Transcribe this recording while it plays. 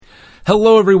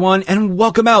Hello, everyone, and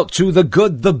welcome out to The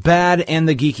Good, the Bad, and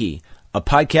the Geeky, a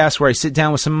podcast where I sit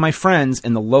down with some of my friends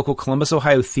in the local Columbus,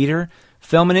 Ohio theater,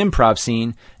 film, and improv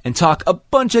scene and talk a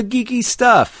bunch of geeky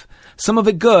stuff. Some of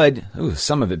it good,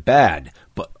 some of it bad,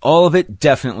 but all of it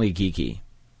definitely geeky.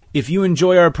 If you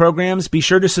enjoy our programs, be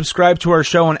sure to subscribe to our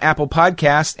show on Apple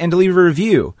Podcasts and to leave a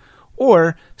review,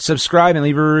 or subscribe and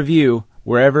leave a review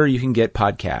wherever you can get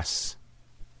podcasts.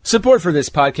 Support for this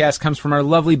podcast comes from our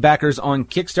lovely backers on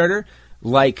Kickstarter,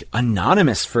 like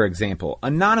Anonymous, for example.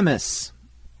 Anonymous,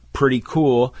 pretty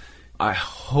cool.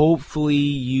 Hopefully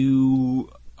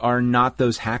you are not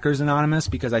those hackers, Anonymous,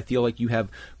 because I feel like you have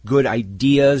good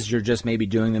ideas. You're just maybe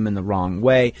doing them in the wrong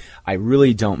way. I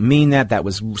really don't mean that. That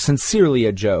was sincerely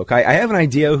a joke. I have an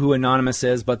idea who Anonymous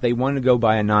is, but they wanted to go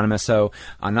by Anonymous. So,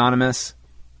 Anonymous,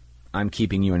 I'm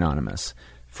keeping you anonymous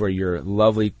for your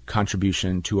lovely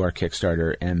contribution to our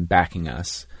Kickstarter and backing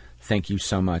us. Thank you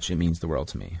so much. It means the world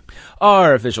to me.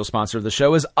 Our official sponsor of the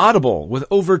show is Audible. With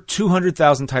over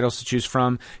 200,000 titles to choose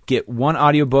from, get one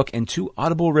audiobook and 2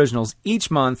 Audible originals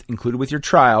each month included with your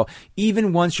trial,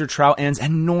 even once your trial ends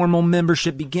and normal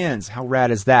membership begins. How rad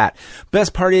is that?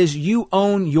 Best part is you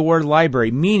own your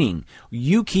library, meaning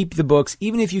you keep the books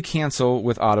even if you cancel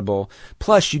with Audible.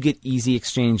 Plus, you get easy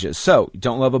exchanges. So,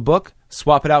 don't love a book?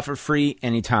 Swap it out for free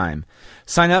anytime.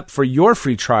 Sign up for your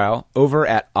free trial over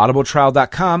at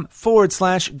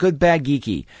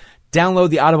audibletrial.com/goodbadgeeky. Download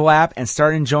the Audible app and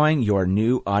start enjoying your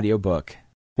new audiobook.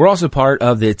 We're also part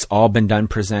of the It's All Been Done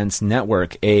Presents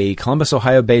Network, a Columbus,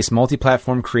 Ohio-based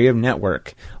multi-platform creative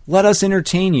network. Let us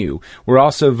entertain you. We're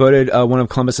also voted one of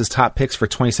Columbus's top picks for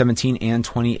 2017 and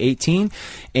 2018.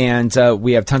 And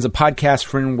we have tons of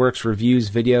podcasts, written works, reviews,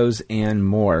 videos, and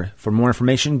more. For more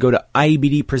information, go to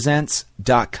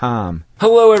iebdpresents.com.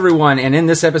 Hello, everyone. And in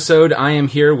this episode, I am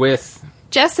here with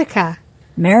Jessica,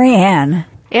 Marianne,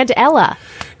 and Ella.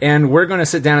 And we're going to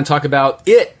sit down and talk about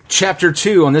It, Chapter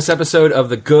 2, on this episode of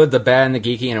The Good, the Bad, and the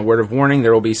Geeky. And a word of warning,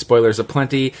 there will be spoilers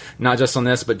aplenty, not just on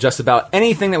this, but just about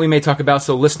anything that we may talk about,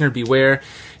 so listener beware.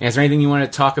 And is there anything you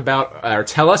want to talk about or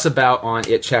tell us about on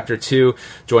It, Chapter 2?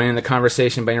 Join in the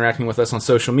conversation by interacting with us on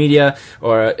social media,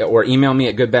 or email me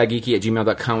at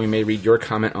goodbadgeeky@gmail.com. We may read your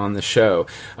comment on the show.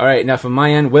 All right, enough of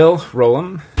my end. Will, roll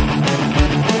 'em.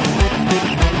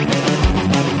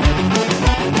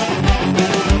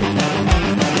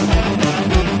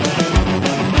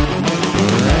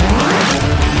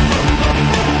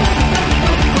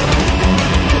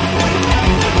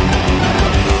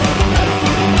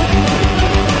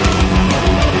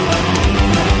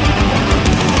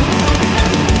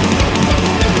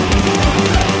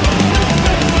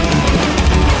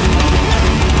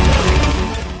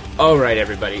 Alright,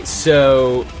 everybody,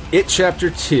 so It Chapter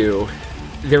 2,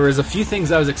 there was a few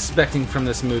things I was expecting from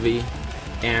this movie,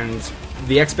 and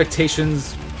the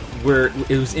expectations it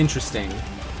was interesting,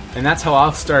 and that's how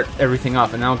I'll start everything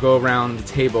off, and I'll go around the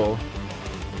table,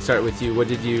 start with you.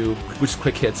 Which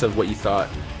quick hits of what you thought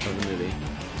of the movie?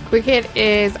 Quick hit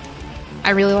is, I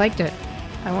really liked it.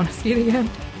 I want to see it again.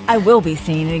 I will be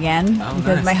seeing it again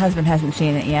because nice. My husband hasn't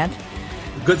seen it yet.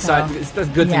 It's the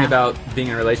good thing about being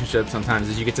in a relationship sometimes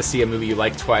is you get to see a movie you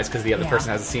like twice because the other person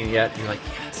hasn't seen it yet. And you're like,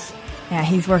 yes. Yeah,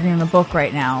 he's working on a book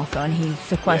right now, and he's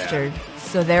sequestered. Yeah.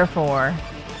 So therefore,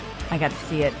 I got to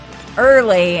see it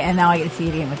early, and now I get to see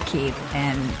it again with Keith.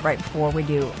 And right before we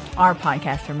do our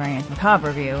podcast for Marianne's Macabre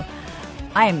Review,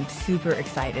 I am super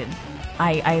excited.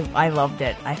 I loved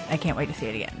it. I can't wait to see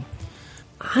it again.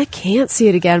 I can't see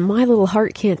it again. My little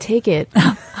heart can't take it.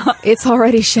 It's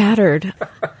already shattered.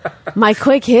 My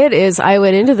quick hit is I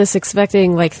went into this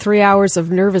expecting like 3 hours of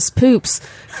nervous poops.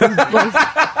 And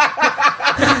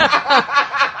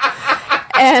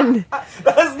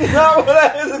that's not what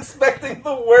I was expecting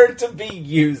the word to be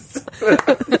used.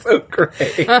 That's so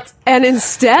great. And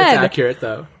instead, it's accurate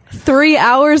though. 3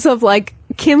 hours of like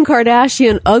Kim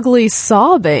Kardashian ugly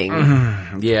sobbing.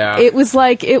 Yeah. It was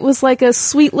like a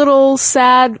sweet little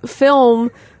sad film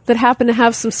that happened to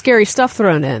have some scary stuff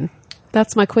thrown in.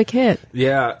 That's my quick hit.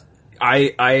 Yeah.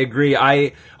 I agree.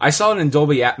 I saw it in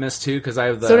Dolby Atmos too because I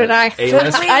have the so did I.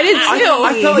 A-list. I did too.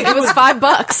 I felt like it was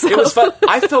 $5. It was fun.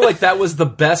 I felt like that was the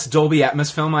best Dolby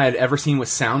Atmos film I had ever seen with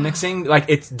sound mixing. Like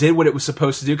it did what it was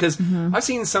supposed to do because I've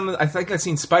seen I think I've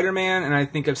seen Spider-Man and I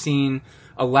think I've seen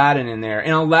Aladdin in there,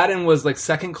 and Aladdin was like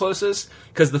second closest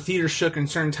because the theater shook in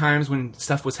certain times when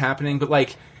stuff was happening, but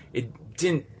like it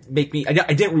didn't make me.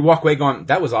 I didn't walk away going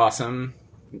that was awesome,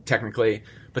 technically.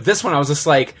 But this one I was just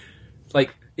like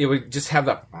it would just have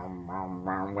the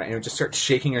and it would just start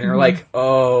shaking, and you're like,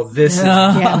 oh, this is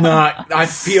not. I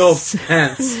feel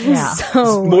tense. Yeah.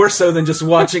 So More so than just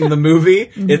watching the movie,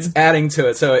 it's adding to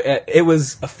it. So it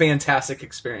was a fantastic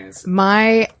experience.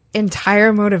 my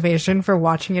entire motivation for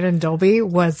watching it in Dolby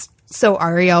was so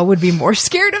Ariel would be more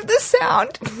scared of the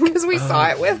sound because we saw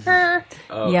it with her.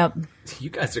 Yep. You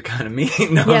guys are kind of mean.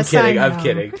 No, Yes, I'm kidding. I I'm know.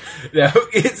 kidding. No,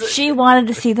 it's She wanted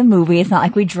to see the movie. It's not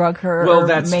like we drug her well, or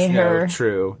that's made her.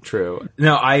 true.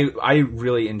 No, I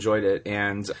really enjoyed it,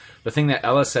 and the thing that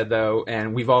Ella said though,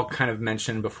 and we've all kind of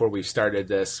mentioned before we started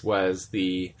this, was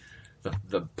the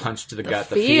punch to the gut,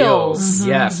 the feels.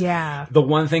 Yes. Yeah. The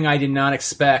one thing I did not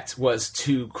expect was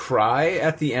to cry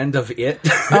at the end of it.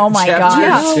 Oh my Chapter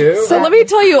gosh. 2. So let me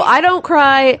tell you, I don't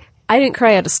cry. I didn't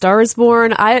cry at A Star Is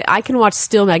Born. I can watch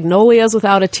Steel Magnolias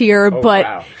without a tear, but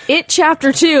wow. it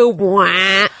chapter 2,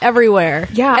 wah, everywhere.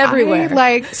 Yeah, everywhere.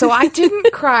 I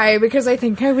didn't cry because I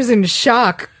think I was in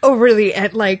shock over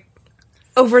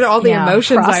over all the Yeah,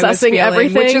 emotions I was processing feeling, which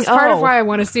everything. is part of Oh. why I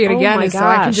want to see it Oh again, my is so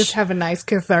I can gosh. just have a nice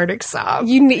cathartic sob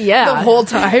Yeah. the whole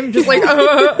time, just like.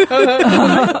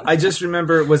 I just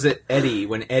remember, was it Eddie?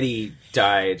 When Eddie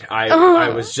died, I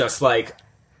was just like,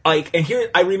 and here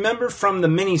I remember from the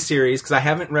miniseries, because I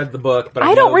haven't read the book, but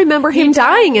I don't know- remember him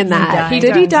dying in that. died.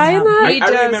 Did he die in I,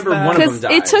 that? I remember one of them Because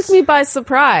dies. it took me by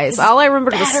surprise. All I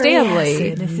remembered was Battery Stanley.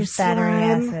 acid. This is battery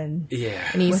acid. Yeah.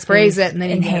 And he With sprays his it, and then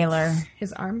inhaler. he gets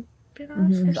his arm bit off.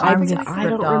 His I, arm gets I ripped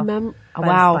don't off remember. by the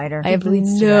Wow. spider. I have He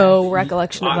bleeds to no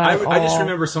recollection of that I at all. I just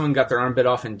remember someone got their arm bit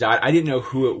off and died. I didn't know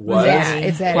who it was. Yeah,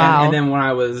 it's Eddie. Wow. And then when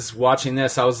I was watching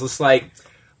this, I was just like,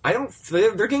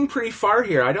 they're getting pretty far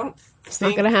here. I don't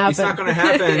think not gonna happen. It's not going to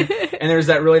happen. And there's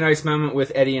that really nice moment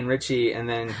with Eddie and Richie, and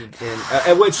then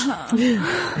at which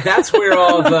that's where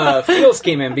all the feels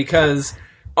came in, because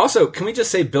also, can we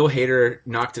just say Bill Hader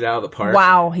knocked it out of the park?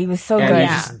 Wow, he was so And good. I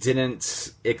just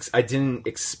didn't. I didn't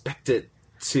expect it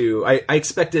to. I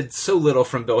expected so little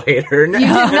from Bill Hader.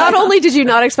 Not only did you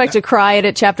not expect to cry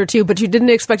at chapter 2, but you didn't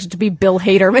expect it to be Bill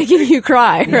Hader making you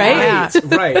cry, right?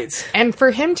 Right. And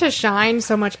for him to shine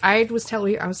so much, I was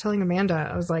telling Amanda,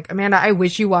 I was like, Amanda, I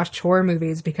wish you watched horror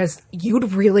movies because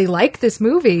you'd really like this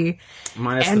movie.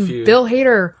 Minus And the few. Bill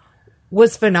Hader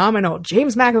was phenomenal.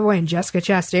 James McAvoy and Jessica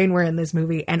Chastain were in this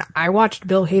movie, and I watched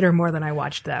Bill Hader more than I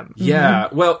watched them. Yeah,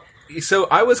 well, so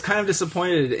I was kind of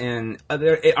disappointed in,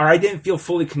 or I didn't feel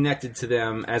fully connected to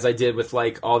them as I did with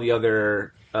like all the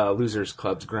other Losers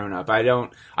Clubs growing up. I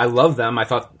love them. I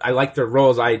thought I liked their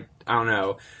roles. I don't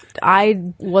know. I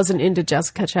wasn't into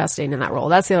Jessica Chastain in that role.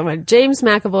 That's the other one. James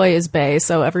McAvoy is Bay,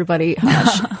 so everybody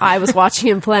hush. I was watching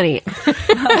him plenty.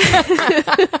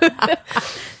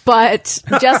 But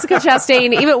Jessica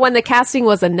Chastain, even when the casting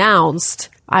was announced,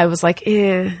 I was like,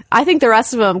 eh. I think the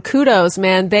rest of them, kudos,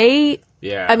 man.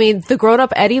 Yeah. I mean, the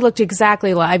grown-up Eddie looked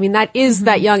exactly like, I mean, that is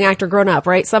that young actor grown up,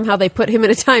 right? Somehow they put him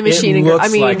in a time machine. It looks I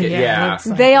mean, like it, yeah.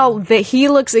 he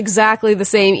looks exactly the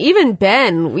same. Even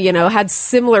Ben, had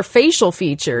similar facial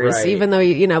features, Right. even though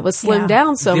he, was slimmed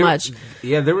down so much.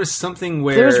 Yeah, there was something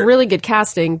where There was really good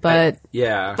casting, but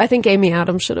yeah. I think Amy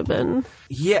Adams should have been.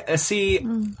 Yeah, see,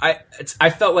 I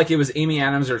felt like it was Amy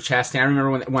Adams or Chastain. I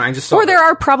remember when I just saw Or there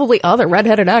are probably other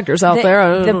redheaded actors out there.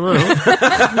 I don't know.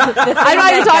 I'm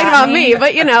not even talking about me,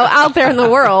 but out there in the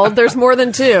world, there's more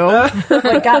than two.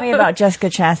 What got me about Jessica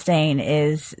Chastain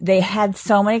is they had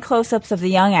so many close-ups of the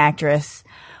young actress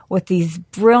with these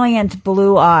brilliant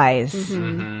blue eyes.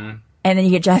 Mm-hmm. And then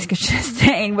you get Jessica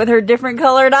Chastain with her different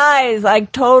colored eyes,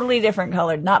 like totally different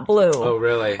colored, not blue. Oh,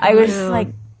 really? I was like,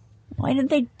 why did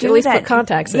they do At least that? put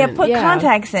contacts Yeah, in. put Yeah.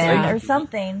 contacts in Like- or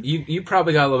something. You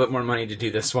probably got a little bit more money to do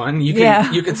this one. You could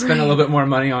Yeah. you could spend a little bit more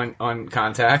money on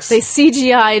contacts. They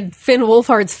CGI'd Finn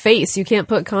Wolfhard's face. You can't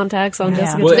put contacts on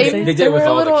Jessica Well, Chastain. they did it with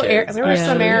all the kids. There were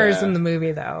some Yeah. errors in the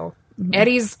movie, though.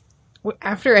 Eddie's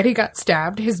after Eddie got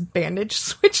stabbed, his bandage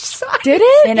switched sides. Did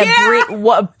it? In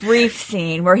a brief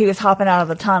scene where he was hopping out of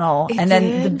the tunnel, and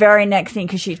then the very next scene,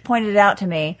 because she pointed it out to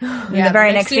me, and Yeah, the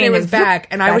very next scene it was is back,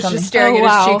 and I back was on just the- staring Oh, at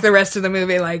wow. his cheek the rest of the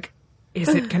movie, like, is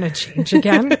it going to change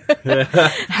again?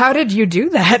 How did you do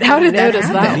that? How did that notice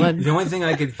happen? that one. The only thing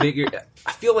I could figure,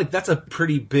 I feel like that's a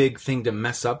pretty big thing to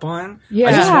mess up on. Yeah.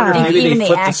 I just wonder if And maybe even they the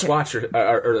flipped the actor- swatch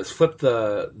or flipped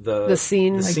the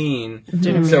scene. the Like, scene, a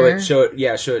so mirror?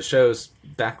 it shows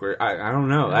backward. I don't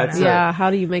know. That's Yeah, how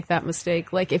do you make that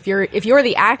mistake? Like if you're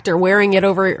the actor wearing it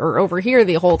over here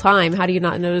the whole time, how do you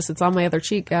not notice it's on my other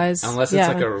cheek, guys? unless it's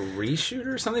like a reshoot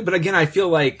or something. But again, I feel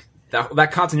like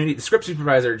that continuity. The script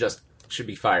supervisor just should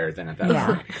be fired then at that Yeah.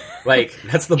 point. Like,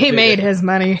 that's the He made his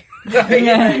money.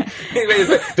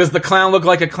 Does the clown look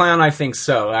like a clown? I think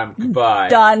so. Goodbye.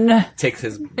 Done. Takes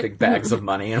his big bags of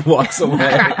money and walks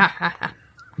away.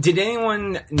 Did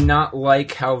anyone not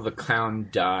like how the clown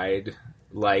died?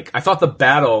 Like, I thought the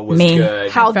battle was Me.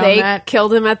 good. How found they that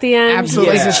killed him at the end.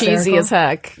 absolutely It was cheesy hysterical. as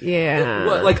heck. Yeah.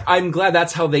 Well, like, I'm glad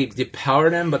that's how they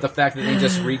depowered him, but the fact that they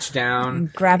just reached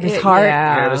down, Grabbed his heart.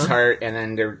 Yeah. grabbed his heart, and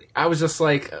then I was just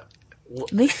like,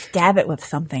 At least stab it with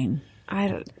something. I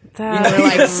don't. Yeah,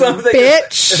 That, something.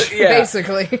 Bitch, Yeah.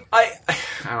 basically. I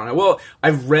don't know. Well,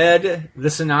 I read the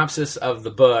synopsis of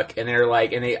the book, and they're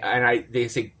like, they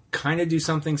say kind of do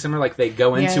something similar. Like they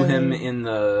go into Yeah. him in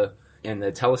the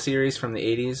teleseries from the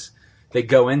 80s. They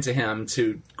go into him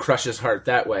to crush his heart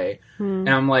that way, and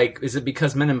I'm like, is it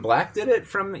because Men in Black did it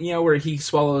from where he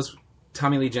swallows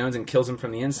Tommy Lee Jones and kills him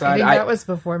from the inside? I think that was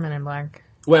before Men in Black.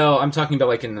 Well, I'm talking about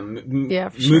like in the Yeah,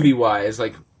 for sure. movie-wise.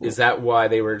 Like, is that why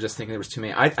they were just thinking there was too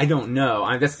many? I don't know.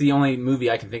 That's the only movie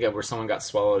I can think of where someone got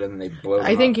swallowed and then they blow them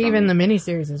I think up even from- the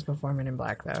miniseries is before Men in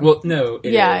Black, though. Well, no,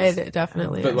 it yeah, is. it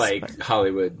definitely But is. like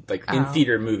Hollywood, like in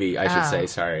theater movie, I should say.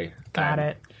 Sorry, Got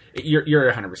it.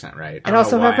 You're 100% right. It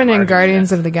also happened in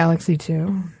Guardians of the Galaxy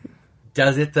 2.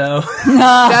 Does it though?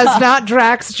 Does not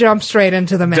Drax jump straight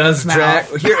into the man's Does mouth?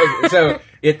 Drax?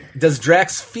 Does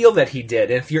Drax feel that he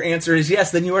did? If your answer is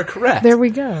yes, then you are correct. There we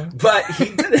go. But he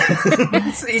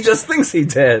didn't. He just thinks he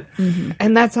did.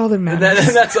 And that's all that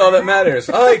matters. That's all that matters.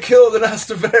 I killed an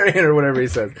Astafarian or whatever he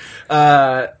says.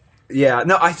 Yeah,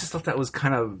 no, I just thought that was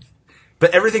kind of.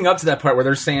 But everything up to that part where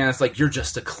they're saying it's like you're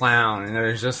just a clown, and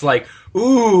there's just like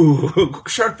ooh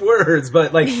sharp words,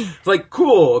 but like it's like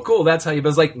cool, that's how you. But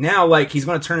it's like now like he's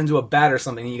going to turn into a bat or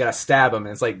something, and you got to stab him,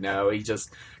 and it's like no, he just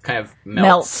kind of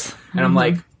melts. And I'm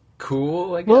like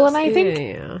cool. I guess. Well, and I think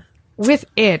yeah. with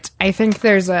it, I think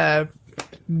there's a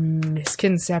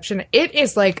misconception. It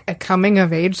is like a coming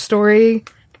of age story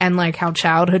and like how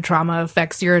childhood trauma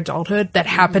affects your adulthood that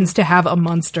happens to have a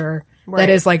monster that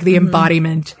is like the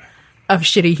embodiment of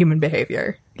shitty human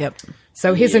behavior. Yep.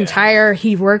 So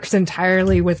he works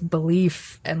entirely with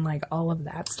belief and like all of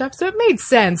that stuff. So it made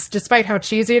sense, despite how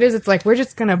cheesy it is. It's like, we're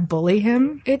just going to bully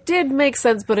him. It did make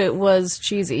sense, but it was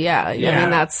cheesy. Yeah. I Yeah. mean,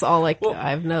 that's all. Like, Well,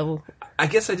 I have no. I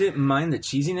guess I didn't mind the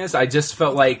cheesiness. I just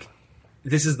felt like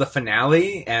this is the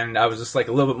finale, and I was just like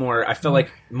a little bit more. I felt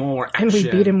like more action. And we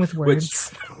beat him with which-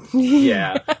 words.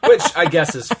 Yeah, which I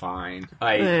guess is fine.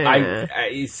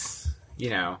 It's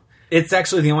it's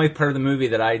actually the only part of the movie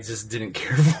that I just didn't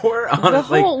care for. The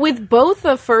Honestly, whole, with both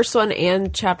the first one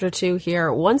and chapter 2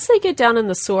 here, once they get down in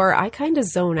the sewer, I kind of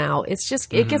zone out. It's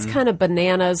just, it gets kind of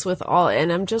bananas with all, and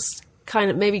I'm just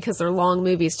kind of, maybe because they're long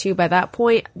movies too, by that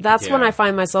point, that's when Yeah. I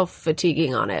find myself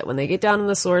fatiguing on it. When they get down in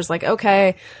the sewer, it's like,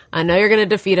 okay, I know you're going to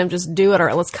defeat him, just do it,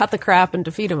 or let's cut the crap and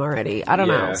defeat him already. I don't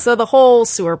Yeah. know. So the whole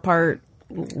sewer part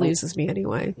loses me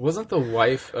anyway. wasn't the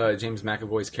wife James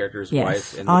McAvoy's character's Yes,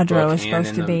 wife in the Audra book was and supposed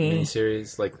in to the be-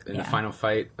 miniseries, like in the Yeah. final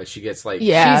fight, like she gets like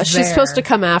Yeah, She's she's supposed to there.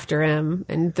 come after him,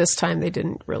 and this time they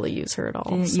didn't really use her at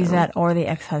all. Didn't so. use that or the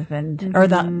ex-husband or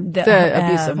the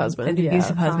abusive husband, The yeah.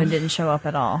 abusive husband didn't show up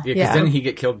at all. Yeah, because Yeah. then he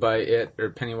get killed by it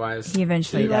or Pennywise. He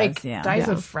eventually He does. like Yeah, dies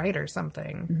Yeah. of fright or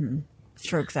something.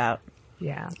 strokes out.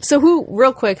 Yeah. So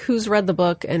real quick, who's read the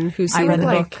book and who's seen read the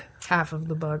the book? book. Half of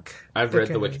the book. I've read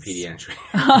the because- Wikipedia entry.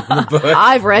 The book.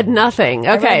 I've read nothing.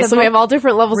 Okay, the so we book have all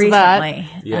different levels of that. Recently.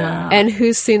 Yeah, And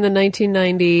who's seen the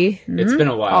 1990? it's been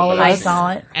a while. All but of I us.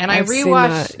 saw it. And I've I seen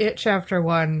rewatched that. it chapter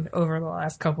 1 over the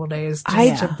last couple days. Just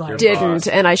I to, like, didn't,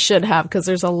 and I should have, because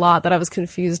there's a lot that I was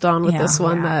confused on with Yeah. this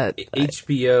one. That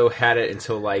HBO had it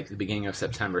until like the beginning of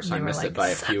September, so I were missed like, it by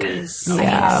a few weeks. suckers. I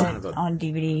Yeah. have it on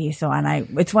DVD, so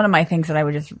it's one of my things that I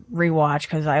would just rewatch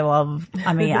because I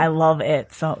love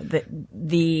it. So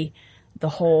the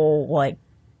whole like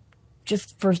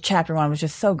just first chapter 1 was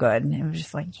just so good. It was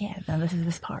just like, yeah, now this is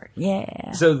this part.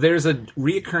 Yeah. So there's a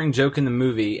reoccurring joke in the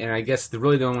movie, and I guess the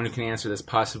only one who can answer this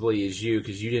possibly is you,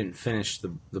 because you didn't finish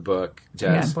the book,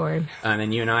 Jess. Yeah, bored.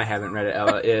 And you and I haven't read it,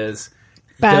 Ella, is...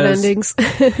 bad does- endings.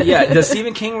 Yeah, does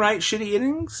Stephen King write shitty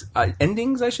endings?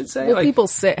 Endings, I should say? Well, Like, people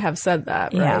have said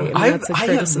that, Yeah. right? And that's a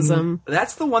criticism.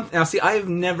 That's the one. Now, see, I have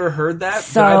never heard that,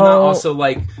 So, but I'm not also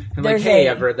like, there's hey,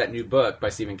 a- I've read that new book by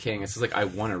Stephen King. It's just like I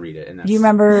want to read it. And that's, Do you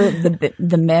remember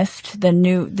the Mist, the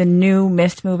new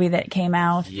Mist movie that came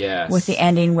out? Yes. With the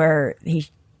ending where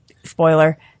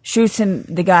spoiler,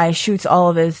 the guy shoots all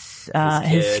of his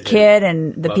kid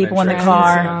and the love people in the interest.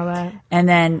 car, And all that. and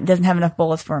then doesn't have enough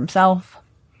bullets for himself.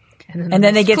 And And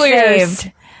then they get clears.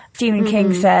 saved. Stephen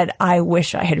King said, "I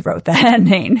wish I had wrote that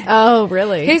ending." Oh,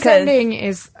 really? His 'Cause- ending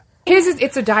is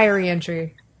it's a diary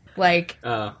entry. Like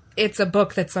it's a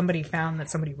book that somebody found that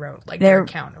somebody wrote, like Their- their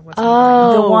account of what's going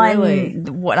on. The one, really?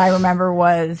 what I remember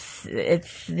was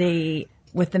it's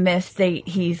with the mist.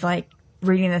 He's like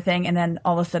reading the thing, and then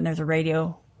all of a sudden there's a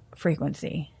radio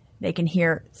frequency. They can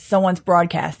hear someone's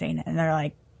broadcasting, and they're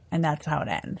like, and that's how it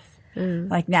ends,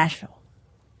 like Nashville,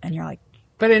 and you're like,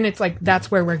 But then it's like, that's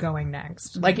where we're going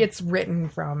next. Like, it's written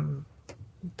from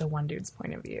the one dude's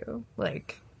point of view.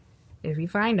 Like, if you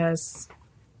find us,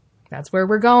 that's where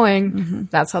we're going.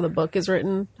 That's how the book is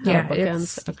written. How Yeah, the book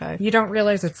ends. it's, Okay. you don't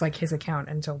realize it's like his account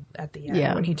until at the end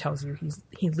Yeah. when he tells you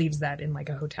he leaves that in like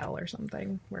a hotel or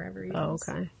something, wherever he Oh, is.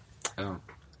 okay. Oh.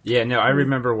 Yeah, no, I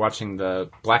remember watching the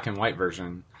black and white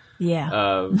version yeah,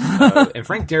 of, and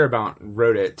Frank Darabont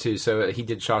wrote it too, so he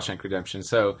did Shawshank Redemption.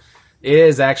 So it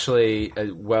is actually,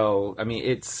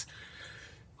 it's,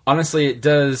 honestly, it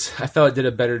does, I felt it did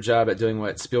a better job at doing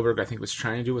what Spielberg, I think, was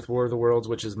trying to do with War of the Worlds,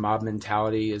 which is mob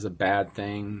mentality is a bad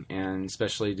thing, and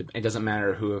especially, it doesn't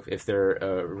matter if they're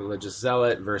a religious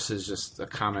zealot versus just a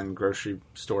common grocery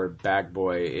store bag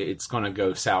boy, it's going to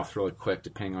go south really quick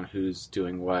depending on who's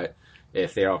doing what,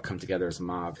 if they all come together as a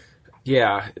mob.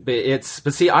 Yeah, but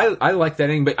see, I like that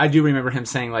ending, but I do remember him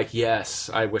saying, like,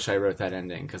 yes, I wish I wrote that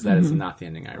ending, because that is not the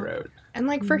ending I wrote. And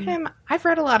like for him, I've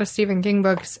read a lot of Stephen King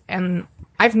books, and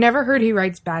I've never heard he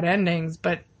writes bad endings,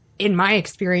 but in my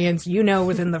experience,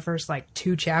 within the first like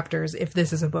 2 chapters if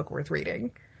this is a book worth reading.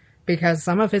 Because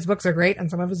some of his books are great and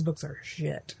some of his books are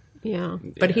shit. Yeah.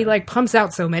 But he like pumps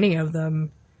out so many of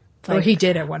them. Or he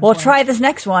did at one well, point. try this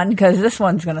next one because this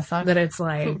one's gonna suck. That it's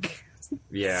like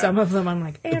Yeah. some of them I'm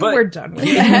like, and But- we're done with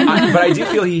But I do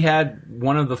feel he had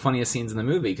one of the funniest scenes in the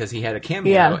movie, because he had a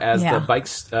cameo Yeah. as Yeah. the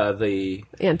bikes, the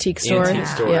Antique store. antique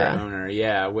store Yeah.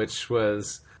 owner, which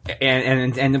was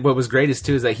and what was great is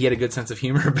too is that he had a good sense of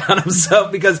humor about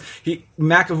himself, because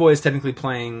McAvoy is technically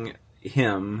playing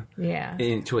him Yeah.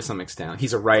 to some extent.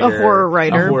 He's a writer, A horror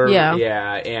writer,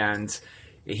 yeah. and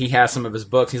he has some of his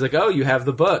books. He's like, "Oh, you have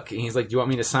the book," and he's like, "Do you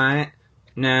want me to sign it?"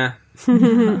 Nah.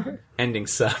 Ending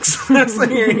sucks. He's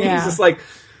just like,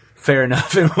 fair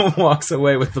enough, and walks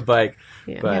away with the bike.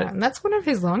 Yeah. But Yeah, and that's one of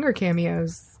his longer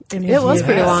cameos. In his It was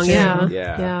pretty Yeah. long, yeah.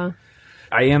 Yeah. Yeah.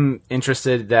 I am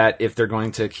interested that if they're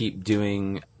going to keep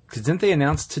doing, because didn't they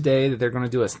announce today that they're going to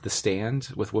do The Stand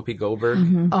with Whoopi Goldberg?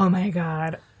 Oh my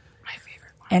god. My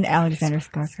favorite one. And Alexander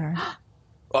Skarsgård.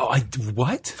 Oh,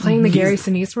 what? Playing the Gary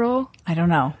Sinise role? I don't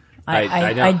know.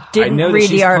 I know didn't that read she's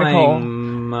the article. playing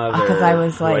Mother, 'cause I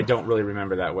was who I like- don't really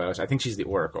remember that well. I think she's the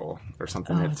Oracle or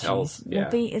something Oh, that tells. jeez. Yeah.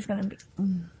 Whoopi is gonna be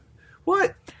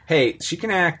What? Hey, she can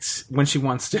act when she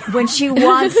wants to. when she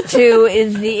wants to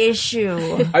is the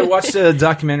issue. I watched a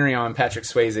documentary on Patrick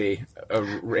Swayze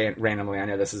randomly. I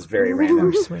know this is very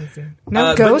random.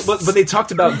 No ghosts? But they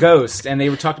talked about Ghost, and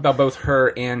they talked about both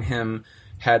her and him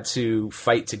had to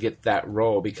fight to get that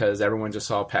role, because everyone just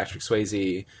saw Patrick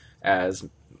Swayze as,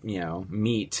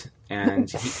 meat. And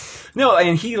he's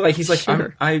like,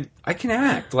 Sure. I can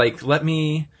act. Like, let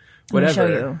me, whatever. show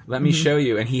you. Let me show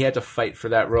you. And he had to fight for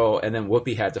that role, and then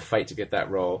Whoopi had to fight to get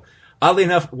that role. Oddly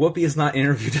enough, Whoopi is not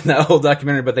interviewed in that whole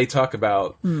documentary, but they talk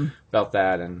about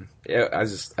that, and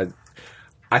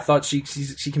I thought she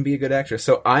can be a good actress,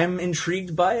 so I'm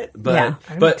intrigued by it. But Yeah,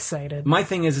 I'm but excited. My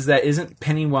thing is that isn't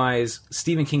Pennywise?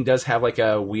 Stephen King does have like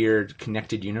a weird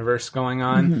connected universe going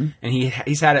on, and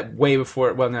he's had it way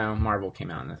before. Well, no, Marvel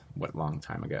came out a long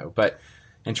time ago, but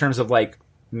in terms of like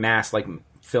mass like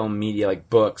film media, like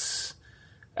books.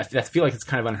 I feel like it's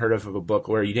kind of unheard of a book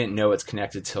where you didn't know it's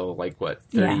connected till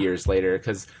 30 years later.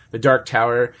 Because The Dark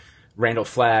Tower, Randall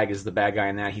Flagg is the bad guy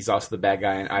in that. He's also the bad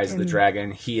guy in Eyes of the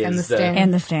Dragon. He is and The Stand.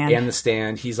 And the stand. And The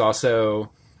Stand. He's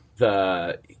also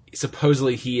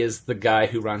supposedly he is the guy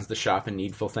who runs the shop in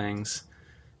Needful Things,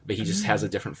 but he just has a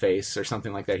different face or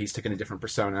something like that. He's taken a different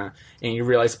persona, and you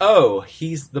realize, oh,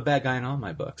 he's the bad guy in all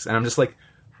my books. And I'm just like,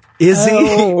 is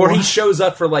he? Or he shows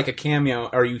up for like a cameo,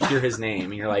 or you hear his name,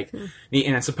 and you're like,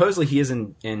 and supposedly he is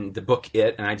in the book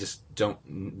It, and I just don't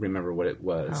remember what it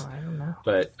was. Oh, I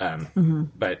don't know.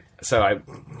 But so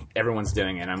everyone's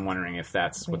doing it. I'm wondering if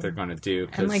that's what they're going to do.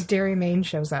 'cause- And like Derry Main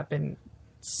shows up in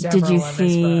several Did you of his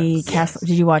see books. Castle?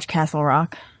 Did you watch Castle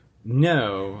Rock?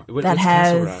 no, That what's has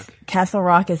Castle Rock? Castle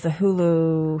Rock is the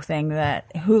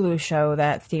Hulu show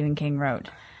that Stephen King wrote,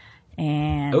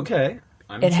 and Okay,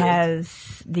 I'm it intrigued.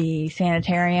 has the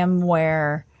sanitarium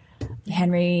where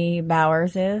Henry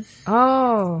Bowers is,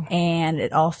 Oh. and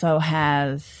it also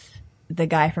has the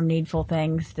guy from Needful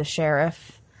Things, the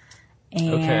sheriff,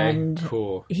 and Okay,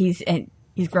 cool. he's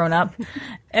grown up,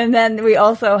 and then we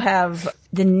also have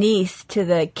the niece to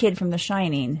the kid from The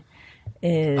Shining.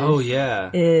 Oh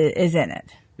yeah. Is in it.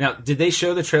 Now, did they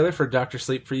show the trailer for Dr.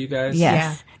 Sleep for you guys?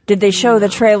 Yes. Did they show the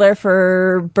trailer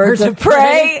for Birds of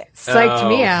Prey? Psyched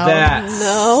me out.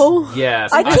 No.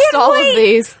 Yes. I Missed can't all wait. of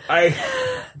these. I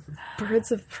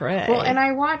Birds of Prey. Well, and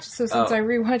I watched, so since Oh. I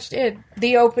rewatched it,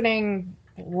 the opening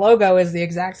logo is the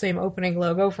exact same opening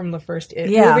logo from the first It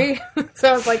Yeah. movie. So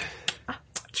I was like,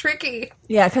 tricky.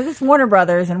 Yeah, because it's Warner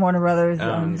Brothers, and Warner Brothers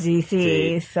owns DC,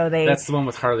 see. so they... That's the one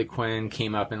with Harley Quinn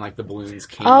came up and like the balloons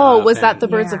came Oh, up. was that and- the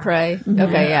Birds of Yeah. Prey?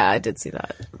 Okay, yeah, I did see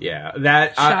that. Yeah,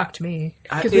 that Shocked me.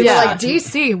 Because I- we were yeah. like,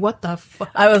 DC, what the fuck?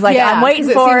 I was like, I'm waiting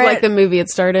 'cause for seemed it. like the movie had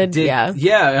started. did. Yeah.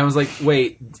 Yeah, I was like,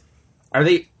 wait, are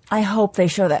they? I hope they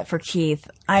show that for Keith.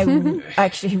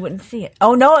 Actually, he wouldn't see it.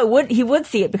 Oh no, it would. He would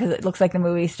see it because it looks like the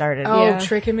movie started. Oh, Yeah.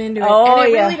 trick him into it. Oh, and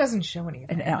it yeah. really doesn't show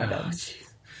anything. No, it Oh, doesn't. jeez.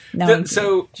 No,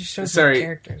 So Just shows sorry. the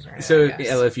characters. Right, So, I guess.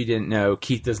 Ella, if you didn't know,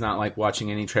 Keith does not like watching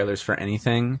any trailers for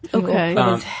anything. he will Okay.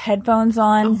 put his headphones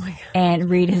on and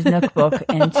read his Nook book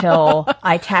until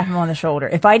I tap him on the shoulder.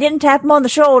 If I didn't tap him on the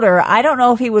shoulder, I don't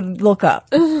know if he would look up.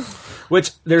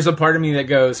 Which there's a part of me that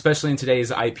goes, especially in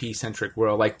today's IP centric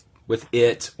world, like with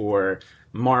It or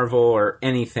Marvel or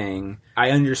anything.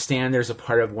 I understand there's a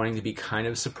part of wanting to be kind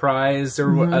of surprised,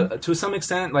 or to some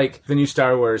extent, like the new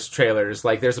Star Wars trailers.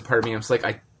 Like, there's a part of me I'm just like,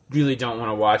 I really don't want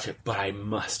to watch it, but I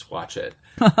must watch it.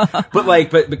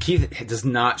 but Keith does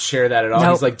not share that at all.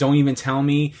 Nope. He's like, don't even tell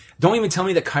me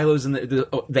that Kylo's in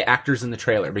the actors in the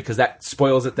trailer, because that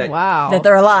spoils it. That Wow. That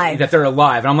they're alive. that they're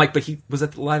alive. And I'm like, but he was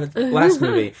alive at the last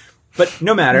movie. But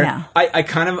no matter. Yeah. I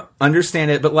kind of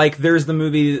understand it. But like, there's the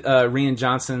movie Rian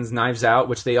Johnson's Knives Out,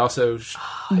 which they also,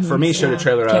 for me, showed a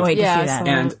trailer Can't of. wait to Yeah, see I that.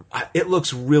 saw And it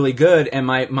looks really good. And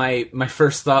my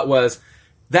first thought was,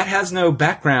 that has no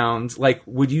background. Like,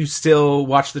 would you still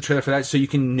watch the trailer for that so you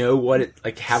can know what it,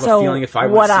 like, have a feeling if I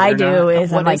want what to see I it or do not?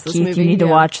 is What I'm like, is this Keith, movie? you need to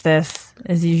Yeah. watch this.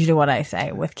 Is usually what I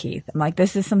say with Keith. I'm like,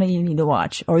 this is something you need to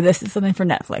watch, or this is something for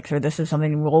Netflix, or this is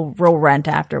something we'll rent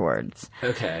afterwards.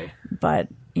 Okay. But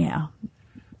yeah,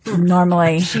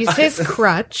 normally, She's his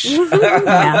crutch.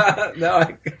 yeah.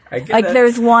 No, I get Like it.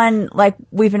 there's one like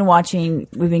we've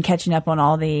been catching up on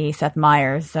all the Seth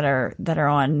Meyers that are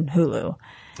on Hulu.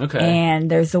 Okay.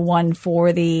 And there's the one for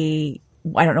I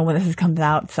don't know when this comes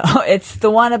out, so it's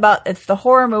the one it's the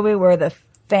horror movie where the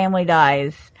family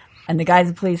dies and the guy's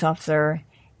a police officer,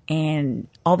 and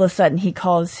all of a sudden he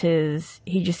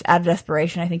just out of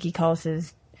desperation, I think he calls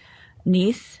his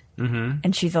niece,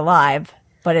 and she's alive,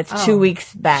 but it's 2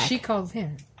 weeks back. She calls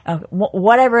him.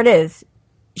 Whatever it is,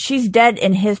 she's dead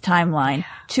in his timeline.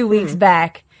 2 weeks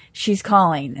back, she's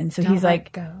calling, and so he's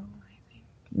like, go.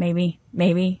 maybe.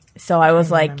 So I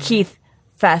was like, Keith,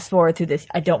 fast forward through this.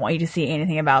 I don't want you to see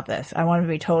anything about this. I want to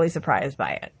be totally surprised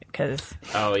by it because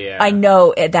Oh, yeah. I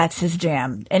know that's his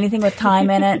jam. Anything with time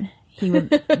in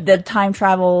it, the time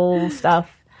travel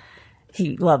stuff.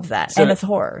 He loves that, and it's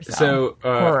horror. So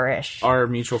horror-ish. Our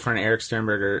mutual friend Eric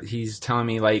Sternberger, he's telling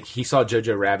me like he saw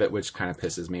Jojo Rabbit, which kind of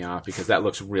pisses me off because that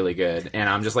looks really good, and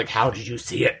I'm just like, how did you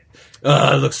see it?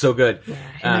 It looks so good. Yeah, him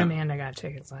and Amanda got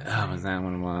tickets last Oh, night. was that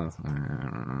what it was? I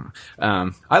don't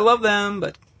know. I love them,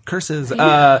 but curses.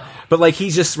 But like, he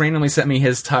just randomly sent me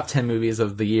his top 10 movies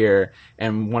of the year,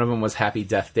 and one of them was Happy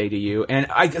Death Day to You. And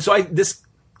this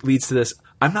leads to this.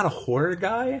 I'm not a horror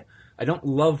guy. I don't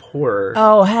love horror.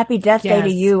 Oh, Happy Death Day to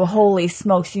Yes. You. Holy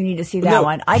smokes, you need to see that No,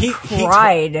 one. I he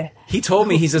cried. He told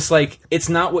me, he's just like, it's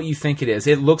not what you think it is.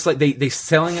 It looks like they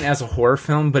selling it as a horror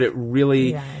film, but it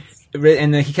really. Yeah,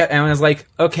 And then and I was like,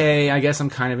 okay, I guess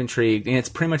I'm kind of intrigued. And it's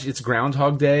pretty much, it's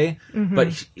Groundhog Day,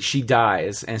 but she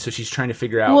dies, and so she's trying to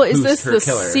figure out Well, who's is this her the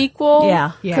killer. sequel?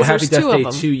 Yeah. Yeah. Because Happy there's Death two Day of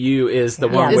them. to You is the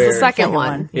one Yeah. where Is the second Second one.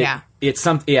 one. it- it's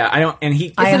something. Yeah, I don't. And he.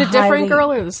 Is it a different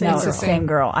girl or the same No, girl? it's the same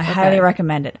girl. I highly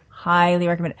recommend it. Highly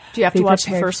recommend it. Do you have to Be watch the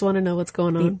prepared- first one to know what's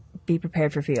going on? Be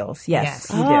prepared for feels. Yes,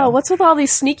 Yes. you Oh, do. what's with all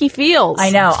these sneaky feels? I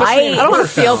know. I don't want to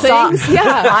feel things.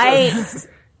 Yeah.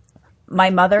 My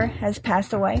mother has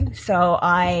passed away, so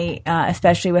I,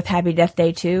 especially with Happy Death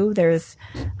Day 2,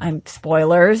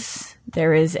 spoilers,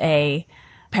 there is a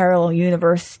parallel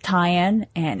universe tie-in,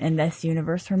 and in this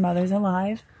universe, her mother's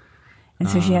alive. And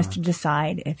so she has to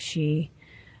decide if she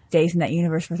stays in that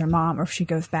universe with her mom or if she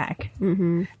goes back.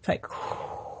 Mm-hmm. It's like,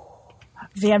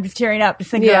 see, I'm just tearing up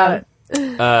just thinking Yeah. about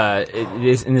it. It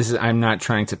is, and this is. I'm not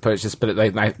trying to push this, but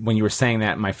when you were saying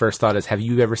that, my first thought is, have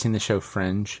you ever seen the show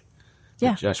Fringe?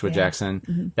 Yeah. With Joshua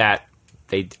Jackson. That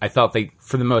I felt they,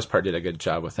 for the most part, did a good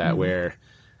job with that. Where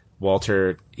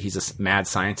Walter, he's a mad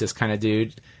scientist kind of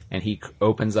dude, and he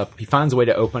finds a way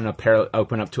to open up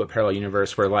to a parallel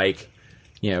universe where, like,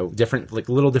 you know, different, like,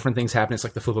 little different things happen. It's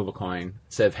like the flip of a coin.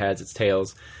 Instead of heads, it's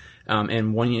tails. And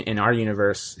in our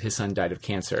universe, his son died of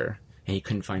cancer. and he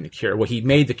couldn't find the cure. Well, he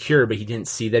made the cure, but he didn't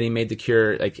see that he made the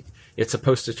cure. Like, it's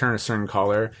supposed to turn a certain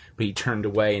color, but he turned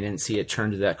away and didn't see it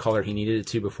turn to that color he needed it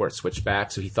to before it switched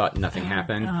back, so he thought nothing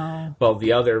happened. Oh. Well,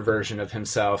 the other version of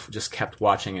himself just kept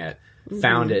watching it,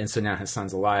 found it, and so now his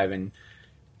son's alive, and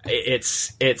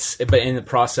but in the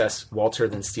process, Walter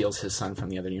then steals his son from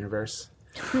the other universe.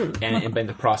 And in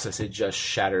the process, it just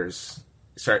shatters.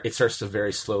 It starts to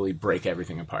very slowly break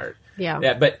everything apart.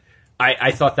 Yeah. But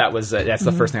I thought that was that's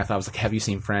the first thing I thought. I was like, have you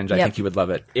seen Fringe? I Yep. think you would love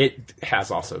it. It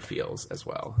has also feels as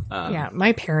well. Yeah,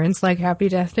 my parents like Happy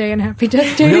Death Day and Happy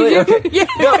Death Day. Really? Okay.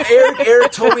 No,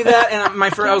 Eric told me that, and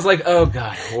I was like, oh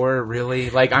god, horror, really?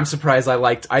 Like, I'm surprised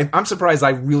I'm surprised I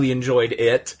really enjoyed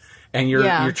it, and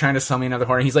you're trying to sell me another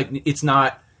horror. And he's like, it's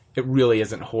not. It really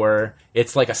isn't horror.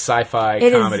 It's like a sci-fi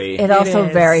comedy. It's also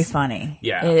is. very funny.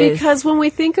 Yeah. It is. Because when we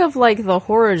think of like the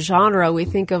horror genre, we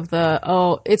think of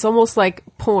it's almost like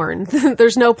porn.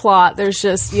 There's no plot. There's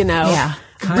just, Yeah.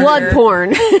 blood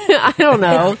porn. I don't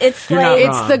know. It's You're like not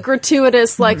It's wrong. the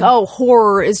gratuitous, like,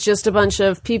 horror is just a bunch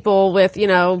of people with,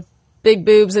 big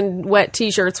boobs and wet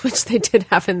t-shirts, which they did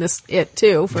have in it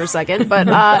too for a second, but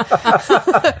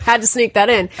had to sneak that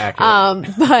in.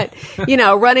 Accurate. But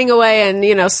running away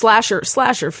and slasher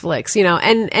flicks,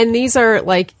 and these are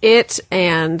like it,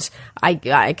 and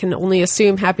I can only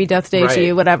assume Happy Death Day Right. to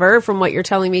you, whatever, from what you're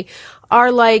telling me,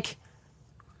 are like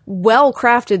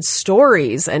well-crafted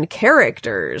stories and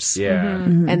characters. Yeah.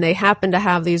 And they happen to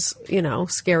have these,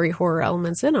 scary horror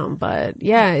elements in them. But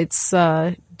yeah, it's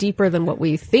deeper than what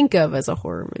we think of as a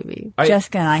horror movie.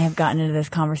 Jessica and I have gotten into this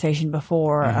conversation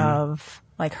before of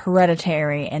like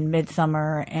Hereditary and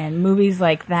Midsummer and movies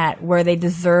like that where they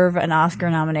deserve an Oscar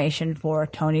nomination for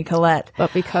Toni Collette.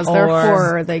 But because they're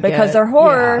horror, they get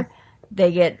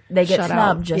Shut snubbed,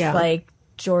 out. just Yeah. like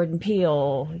Jordan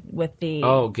Peele with the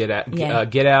Get Out. Yeah.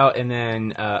 Get Out, and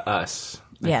then Us.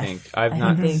 Yes, I think I've I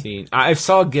not think they- seen. I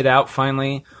saw Get Out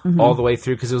finally all the way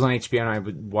through because it was on HBO and I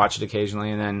would watch it occasionally,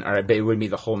 and then it would be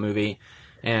the whole movie.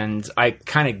 And I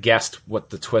kind of guessed what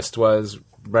the twist was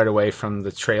right away from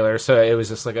the trailer, so it was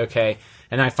just like okay.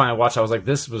 And I finally watched. I was like,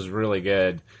 this was really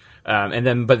good.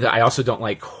 But I also don't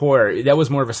like horror. That was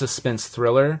more of a suspense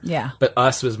thriller. Yeah. But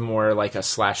Us was more like a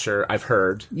slasher. I've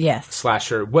heard. Yes.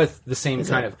 Slasher with the same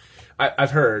kind of.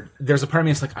 I've heard. There's a part of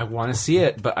me that's like I want to see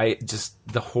it, but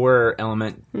the horror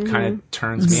element kind of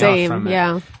turns me off from it.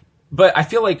 Yeah. But I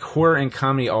feel like horror and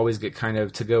comedy always get kind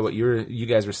of to go. What you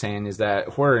guys were saying is that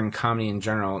horror and comedy in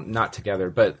general, not together,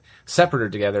 but separate or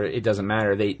together, it doesn't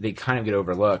matter. They kind of get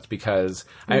overlooked because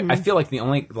I feel like the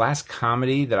only last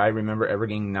comedy that I remember ever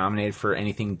getting nominated for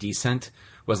anything decent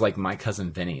was like My Cousin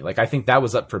Vinny. Like I think that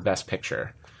was up for Best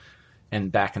Picture, and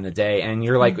back in the day. And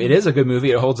you're like, it is a good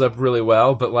movie. It holds up really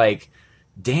well, but like.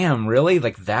 Damn, really?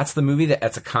 Like that's the movie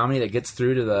that's a comedy that gets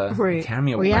through to the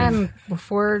Academy Award. Well, yeah, and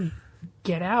before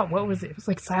Get Out, what was it? It was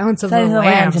like Silence of Silence the of the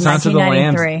Lambs Lambs. in Silence of the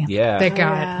Lambs. 1993. Yeah. That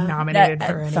got Yeah. nominated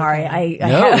for anything. Sorry, I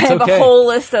No, it's have okay. a whole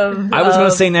list of. I was going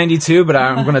to say 92, but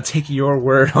I'm going to take your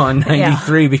word on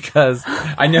 93 because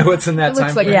I know it's in that It looks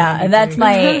time. like frame. Yeah, and that's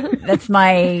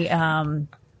my.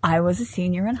 I was a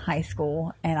senior in high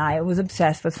school, and I was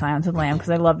obsessed with Silence of the Lambs because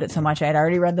I loved it so much. I had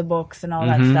already read the books and all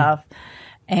that stuff,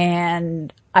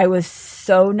 and I was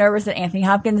so nervous that Anthony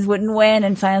Hopkins wouldn't win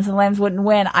and Silence of the Lambs wouldn't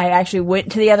win. I actually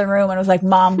went to the other room and was like,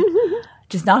 "Mom,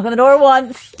 just knock on the door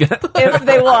once if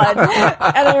they won."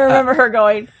 And I remember her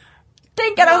going,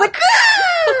 "Dink!" And I was like,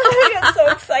 I got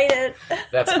so excited.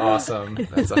 That's awesome.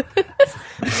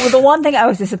 Well, the one thing I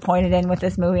was disappointed in with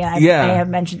this movie, and Yeah. I have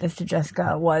mentioned this to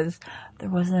Jessica, was there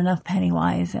wasn't enough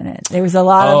Pennywise in it. There was a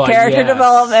lot of character yes.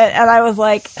 development, and I was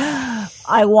like,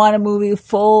 I want a movie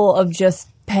full of just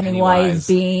Pennywise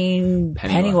being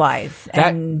Pennywise.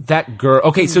 And That girl.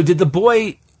 Okay, so did the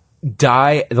boy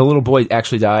die? The little boy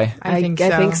actually die? I think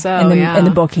so. in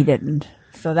the book, he didn't.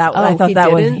 So that I thought he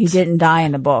that was didn't? he didn't die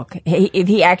in the book. If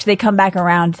he actually come back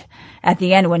around at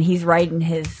the end when he's riding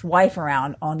his wife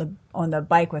around on the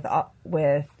bike with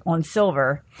on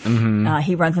Silver,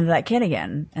 he runs into that kid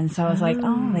again, and so I was like,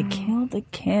 oh, they killed the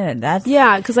kid. That's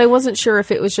Yeah, because I wasn't sure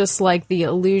if it was just like the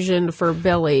illusion for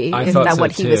Billy. I Is thought that so,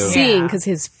 what he was too. seeing? Yeah. Because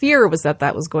his fear was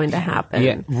that was going to happen.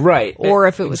 Yeah, right. Or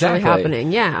if it was Exactly. really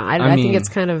happening. Yeah, I mean- think it's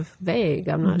kind of vague.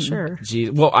 I'm not sure.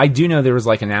 Geez. Well, I do know there was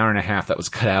like an hour and a half that was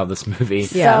cut out of this movie.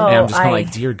 Yeah. And I'm just kind I- of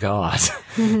like, dear God.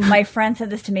 My friend said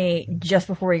this to me just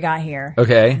before we got here.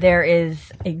 Okay. There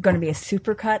is going to be a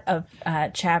supercut of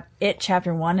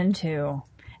chapter 1 and 2,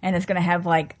 and it's going to have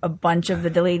like a bunch of the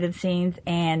deleted scenes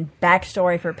and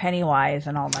backstory for Pennywise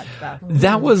and all that stuff.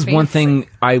 That was one thing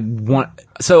I want.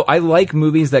 So I like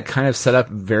movies that kind of set up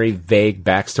very vague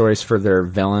backstories for their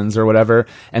villains or whatever.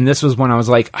 And this was when I was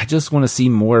like, I just want to see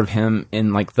more of him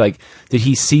in like, did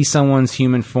he see someone's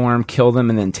human form, kill them,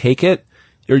 and then take it?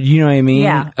 Or you know what I mean?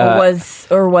 Yeah.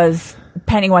 Or was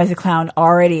Pennywise the Clown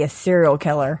already a serial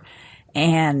killer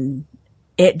and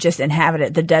it just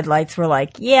inhabited? The Deadlights were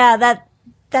like, yeah,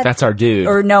 that's our dude.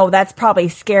 Or no, that's probably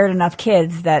scared enough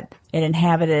kids that it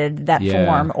inhabited that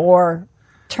form or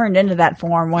turned into that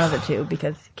form, one of the two,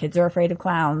 because kids are afraid of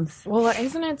clowns. Well,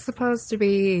 isn't it supposed to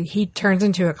be he turns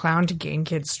into a clown to gain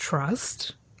kids'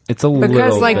 trust? It's a because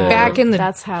little like bit. back in the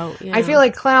That's how. Yeah. I feel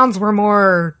like clowns were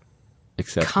more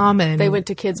common. they went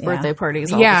to kids' birthday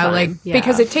parties. All yeah, the time. like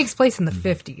because it takes place in the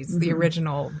 50s, the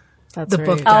original. That's the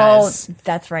book right. does. Oh,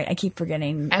 that's right. I keep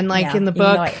forgetting. And like Yeah, in the even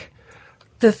though book,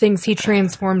 the things he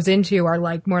transforms into are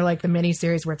like more like the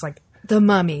miniseries where it's like the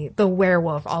mummy, the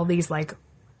werewolf, all these like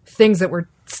things that were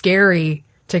scary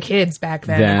to kids back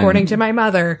then, according to my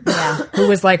mother, who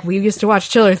was like, we used to watch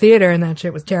Chiller Theater and that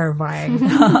shit was terrifying.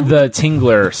 The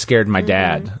Tingler scared my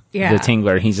dad. Yeah. The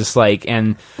Tingler. He's just like,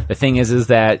 and the thing is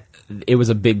that it was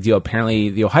a big deal. Apparently,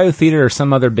 the Ohio Theater or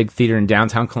some other big theater in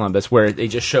downtown Columbus, where they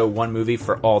just show one movie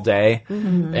for all day,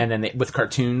 and then with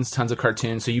cartoons, tons of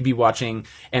cartoons. So you'd be watching,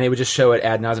 and they would just show it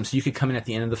ad nauseum. So you could come in at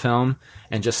the end of the film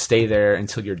and just stay there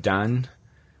until you're done.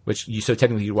 So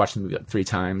technically you watch the movie like 3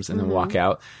 times and then walk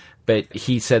out. But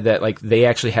he said that like they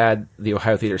actually had the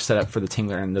Ohio Theater set up for the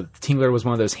Tingler, and the Tingler was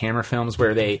one of those Hammer films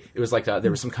where it was like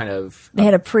there was some kind of they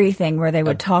had a pre-thing where they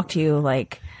would talk to you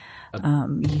like,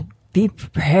 be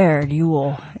prepared.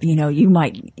 You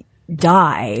might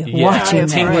die watching the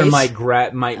Tingler this. might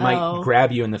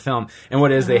grab you in the film. And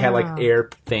what is they had like air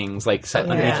things like set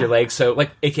underneath your legs, so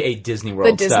like AKA Disney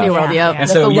World the stuff. Disney World, yeah. And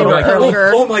so you're like,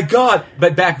 ogre. oh my god!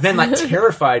 But back then, like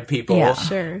terrified people. Yeah.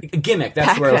 Sure. Gimmick.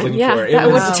 That's what I was looking yeah, for. It that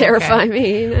was would terrify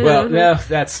me. No, well, no,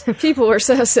 that's people were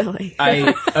so silly. They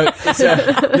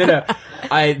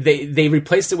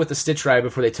replaced it with the Stitch Ride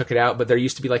before they took it out, but there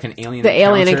used to be like an alien.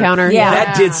 Alien encounter. Yeah.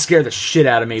 That did scare the shit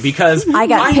out of me because I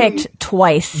got picked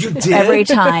twice. You did? Every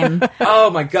time.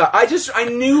 Oh my god! I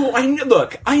knew.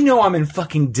 Look, I know I'm in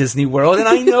fucking Disney World, and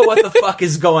I know what the fuck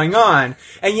is going on.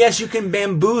 And yes, you can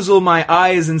bamboozle my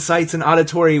eyes and sights and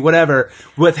auditory whatever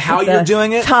with how you're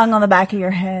doing it. Tongue on the back of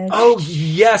your head. Oh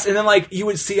yes, and then like you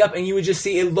would see up, and you would just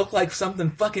see it looked like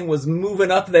something fucking was moving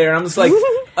up there. I'm just like,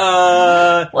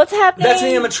 what's happening? That's an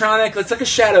animatronic. It's like a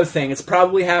shadow thing. It's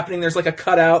probably happening. There's like a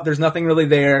cutout. There's nothing really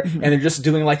there, and they're just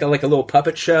doing like a little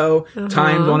puppet show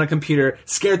timed on a computer.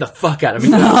 Scared the fuck out of me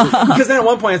because then at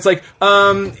one point it's like,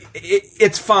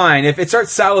 it's fine. If it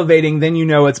starts salivating, then you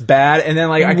know it's bad, and then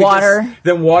like I water.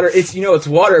 Then water. It's it's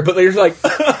water, but you're like,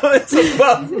 it's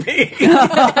above me.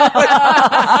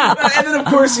 And then of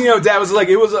course Dad was like,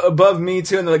 it was above me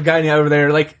too, and the guy over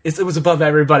there like it was above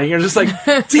everybody. You're just like,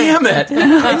 damn it,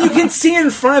 and you can see in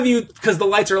front of you because the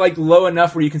lights are like low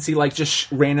enough where you can see like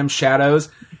just random shadows.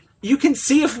 You can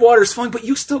see if water's falling, but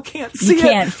you still can't see You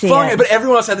can't see falling. it. But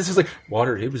everyone else had this was like,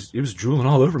 water, it was drooling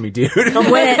all over me, dude.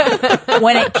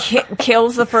 When it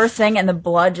kills the first thing and the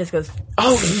blood just goes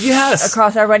oh, yes.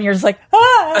 across everybody, and you're just like,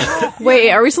 ah!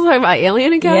 Wait, are we still talking about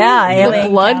Alien Encounter? Yeah, The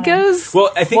Alien blood Encounter. goes?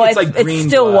 Well, I think it's like green it's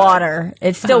still blood. water.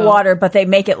 It's still water, but they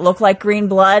make it look like green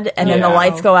blood, and then the Yeah.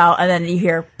 lights go out, and then you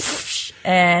hear, psh,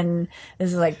 and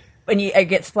this is like, and it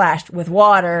gets splashed with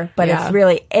water, but Yeah. it's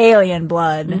really alien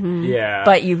blood. Yeah.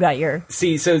 But you've got your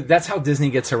See, so that's how Disney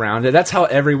gets around it. That's how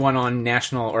everyone on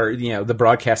national or the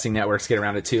broadcasting networks get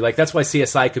around it too. Like that's why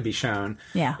CSI could be shown.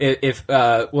 Yeah. If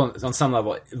well, on some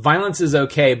level, violence is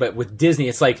okay, but with Disney,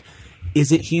 it's like,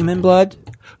 is it human blood?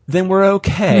 Then we're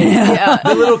okay.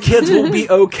 The little kids will be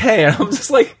okay. And I'm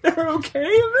just like, they're okay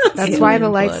in this. That's why the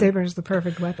lightsaber is the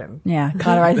perfect weapon.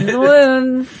 cauterizing the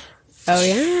wounds. Oh,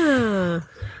 yeah.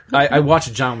 I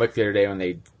watched John Wick the other day when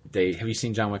they have you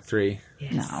seen John Wick 3?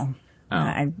 No.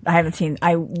 I haven't seen.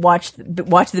 I watched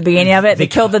the beginning of it. They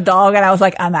killed the dog, and I was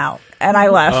like, "I'm out," and I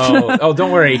left. Oh,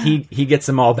 don't worry. He gets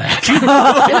them all back. And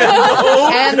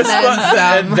then some.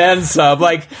 And then some.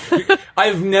 Like,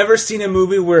 I've never seen a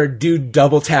movie where a dude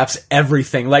double taps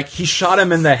everything. Like, he shot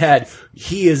him in the head.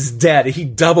 He is dead. He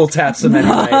double taps him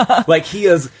anyway. Like,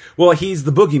 he's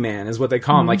the boogeyman is what they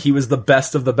call him. Like, he was the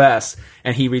best of the best,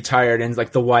 and he retired, and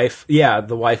like the wife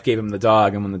gave him the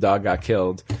dog, and when the dog got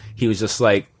killed, he was just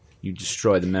like, you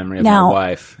destroyed the memory of my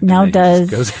wife. And Now then he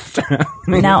just goes after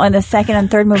him. Now, in the second and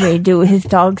third movie, do his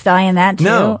dogs die in that too?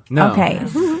 No. Okay.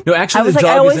 No, actually, I was the like,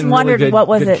 I dog always is in wondered really good, what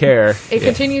was good it? care. It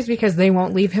continues because they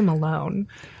won't leave him alone.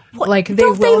 Like they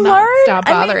Don't will they not learn? stop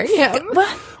I mean, bothering him.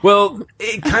 Well,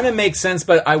 it kind of makes sense,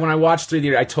 but when I watched through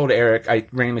the, I told Eric, I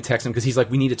randomly texted him because he's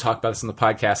like, we need to talk about this on the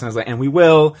podcast. And I was like, and we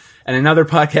will, and another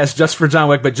podcast just for John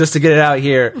Wick, but just to get it out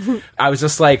here, I was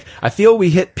just like, I feel we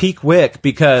hit peak Wick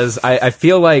because I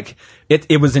feel like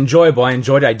it was enjoyable. I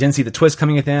enjoyed it. I didn't see the twist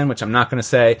coming at the end, which I'm not going to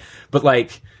say, but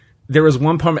like, there was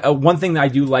one thing that I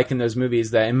do like in those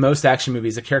movies, that in most action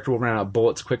movies, a character will run out of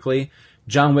bullets quickly.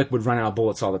 John Wick would run out of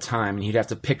bullets all the time, and he'd have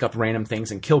to pick up random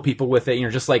things and kill people with it. And you're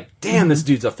just like, damn, this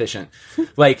dude's efficient.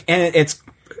 Like, and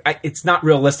it's not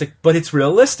realistic, but it's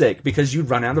realistic because you'd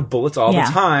run out of bullets all the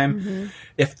time.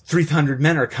 If 300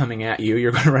 men are coming at you,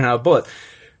 you're going to run out of bullets.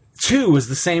 2 was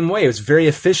the same way. It was very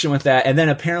efficient with that. And then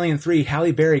apparently in 3,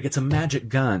 Halle Berry gets a magic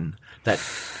gun.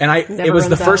 It was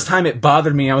the first time it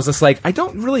bothered me. I was just like, I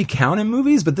don't really count in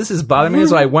movies, but this is bothering me.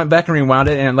 So I went back and rewound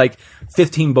it, and like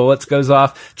 15 bullets goes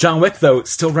off. John Wick, though,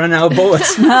 still running out of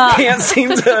bullets. Can't seem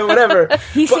to, whatever.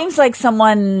 He seems like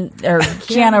someone, or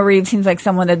Keanu Reeves seems like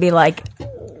someone that'd be like,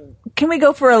 can we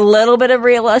go for a little bit of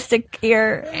realistic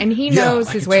here? And he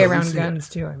knows his way around guns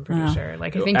too. I'm pretty sure.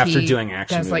 Like I think After he doing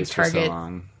action does like movies for so target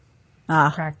long.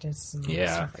 practice and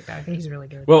stuff like that. I think he's really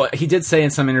good. Well, he did say in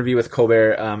some interview with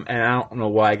Colbert, and I don't know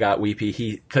why I got weepy.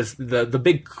 Because the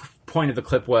big point of the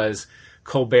clip was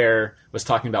Colbert was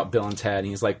talking about Bill and Ted, and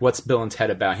he's like, "What's Bill and Ted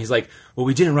about?" He's like, "Well,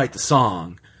 we didn't write the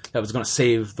song that was going to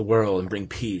save the world and bring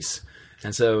peace,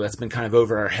 and so that's been kind of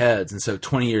over our heads. And so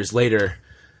 20 years later,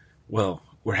 well,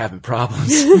 we're having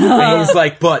problems." And he's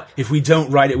like, "But if we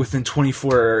don't write it within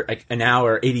 24 an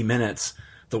hour, 80 minutes."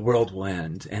 The world will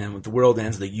end, and when the world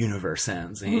ends, the universe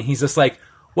ends. And he's just like,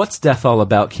 what's death all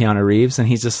about, Keanu Reeves? And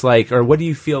he's just like, or what do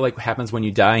you feel like happens when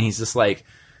you die? And he's just like,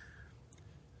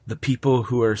 the people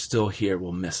who are still here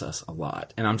will miss us a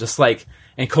lot. And I'm just like,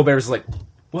 and Colbert's like,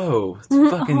 whoa, it's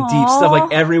fucking deep stuff.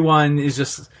 Like everyone is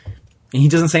just, and he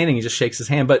doesn't say anything, he just shakes his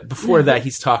hand. But before that,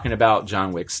 he's talking about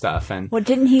John Wick stuff. And Well,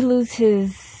 didn't he lose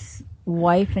his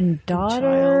wife and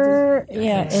daughter?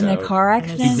 In a car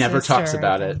accident? he never sister, talks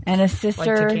about it. And a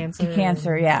sister to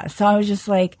cancer. yeah. So I was just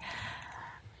like,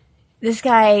 this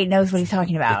guy knows what he's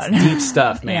talking about. It's deep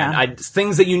stuff, man. Yeah.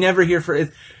 Things that you never hear for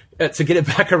it. To get it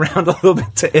back around a little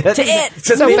bit to it.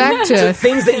 So back to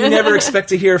things that you never expect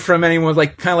to hear from anyone,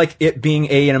 like kind of like it being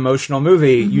an emotional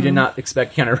movie. You did not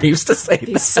expect Keanu Reeves to say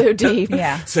He's that. so deep.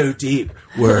 Yeah. So deep.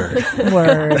 Word.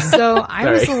 So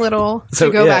I was a little So,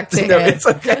 to go yeah. back to No, it. it's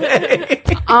okay.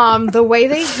 The way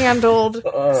they handled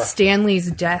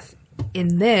Stanley's death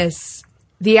in this,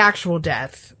 the actual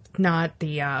death, not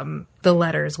the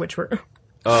letters, which were.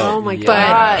 Oh my But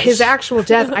gosh. his actual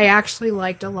death, I actually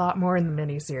liked a lot more in the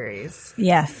miniseries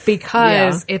Yes.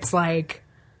 because it's like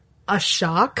a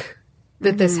shock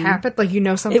that this happened. Like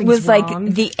something's It was wrong.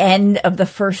 like the end of the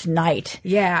first night.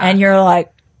 Yeah. And you're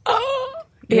like, oh.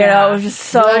 You know, it was just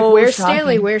so like, where's shocking.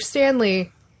 Stanley? Where's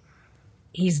Stanley?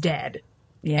 He's dead.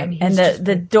 Yeah. And he's And just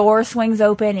the door swings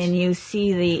open and you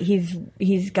see he's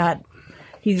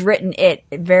written it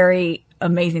very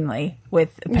amazingly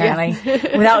with apparently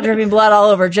without dripping blood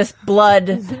all over, just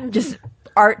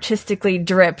artistically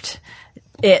dripped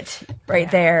it right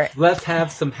there. Let's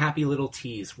have some happy little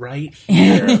teas right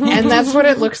here. And that's what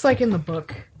it looks like in the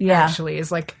book. Yeah. Actually,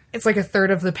 is like it's like a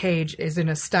third of the page is in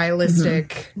a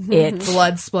stylistic, It.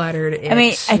 blood splattered. I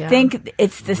mean, I think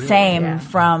it's the same Yeah.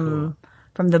 from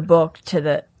the book to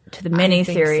the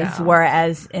miniseries, so.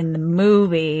 whereas in the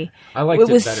movie, I liked it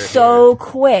was it better so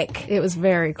quick. It was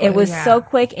very quick. It was Yeah. so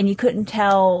quick, and you couldn't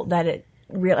tell that it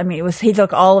real. I mean, it was he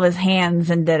took all of his hands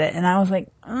and did it, and I was like,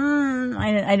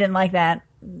 I didn't like that.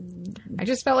 I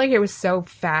just felt like it was so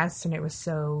fast and it was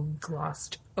so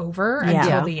glossed over Yeah.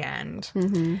 until the end.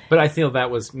 But I feel that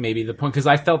was maybe the point, because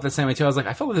I felt the same way too. I was like,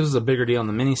 I felt like this was a bigger deal in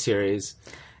the miniseries.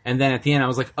 And then at the end, I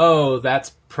was like, oh,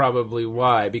 that's probably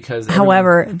why. Because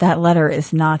However, that letter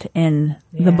is not in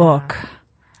the Yeah. book.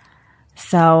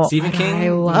 So Stephen King, I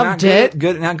loved not good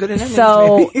it. at- not good at endings,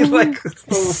 So- maybe. Like,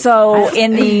 So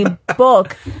in the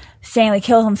book, Stanley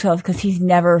kills himself because he's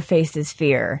never faced his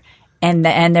fear, and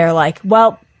they're like,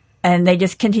 well, and they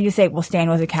just continue to say, well, Stan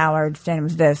was a coward, Stan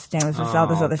was this, Stan was this, all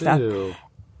this other stuff. boo.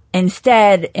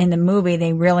 Instead, in the movie,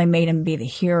 they really made him be the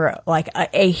hero, like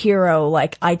a hero.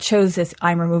 Like, I chose this.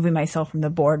 I'm removing myself from the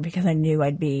board because I knew I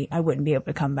wouldn't be able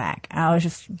to come back. I was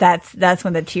just that's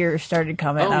when the tears started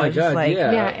coming. Oh I my was just God, like,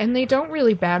 yeah. Yeah, and they don't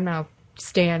really badmouth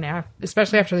Stan,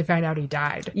 especially after they find out he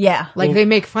died. yeah. Like they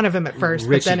make fun of him at first,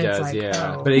 Richie but then it's does, like,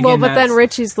 yeah. oh. But again, Well, but then that's-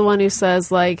 Richie's the one who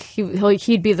says like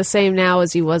he'd be the same now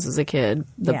as he was as a kid,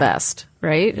 the Yeah. best,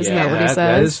 right? Isn't that what he says?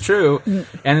 That is true.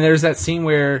 And there's that scene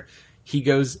where he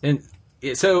goes and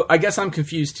so I guess I'm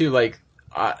confused too. Like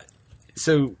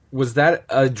So was that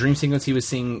a dream sequence he was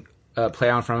seeing play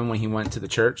out from him when he went to the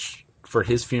church for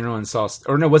his funeral and saw?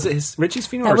 Or no, was it Richie's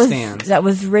funeral or Stan's? That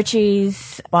was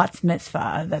Richie's bat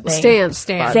mitzvah. Stan's.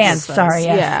 Sorry,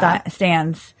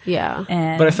 Stan's. Yeah.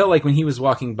 And But I felt like when he was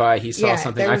walking by, he saw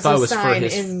something. There I thought a it was for sign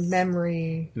his in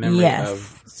memory. Yes.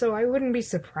 of. So I wouldn't be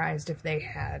surprised if they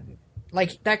had,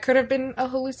 like, that could have been a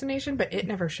hallucination, but it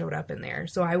never showed up in there.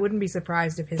 So I wouldn't be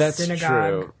surprised if his That's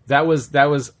synagogue. true. That was.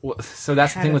 So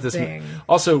that's the Had thing a with this. thing.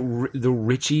 Also, the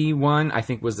Richie one, I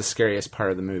think, was the scariest part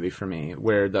of the movie for me,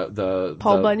 where the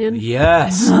Paul Bunyan?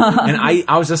 Yes, and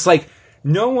I was just like.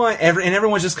 No one ever, and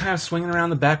everyone's just kind of swinging around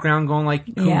the background, going like,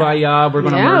 "Kumbaya, we're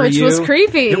going to murder which you." was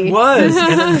creepy. It was.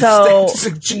 And then So it's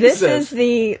like, this is Jesus.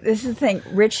 the thing.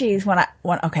 Richie's when I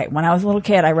was a little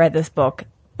kid, I read this book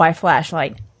by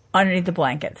flashlight underneath the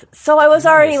blankets. So I was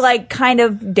already like kind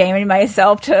of damning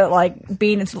myself to like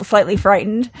being slightly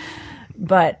frightened.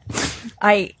 But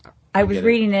I was get it.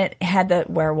 reading it had the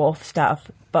werewolf stuff,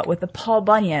 but with the Paul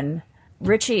Bunyan,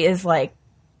 Richie is like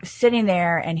sitting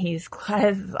there and he's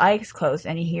has his eyes closed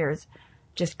and he hears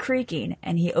just creaking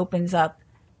and he opens up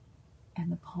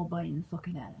and the Paul Bunyan's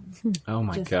looking at him. Oh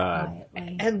my Just God.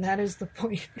 quietly. And that is the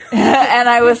point. And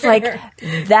I was like,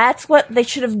 that's what they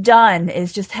should have done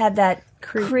is just had that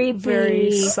creepy,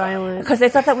 very silent. because I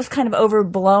thought that was kind of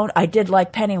overblown. I did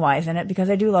like Pennywise in it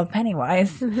because I do love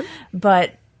Pennywise,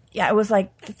 but yeah, it was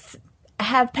like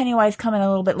have Pennywise come in a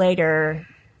little bit later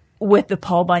with the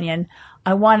Paul Bunyan.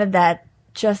 I wanted that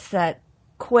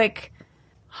quick,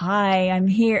 hi, I'm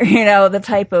here, the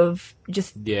type of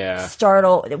just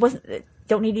startle. It wasn't.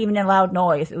 Don't need even a loud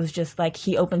noise. It was just like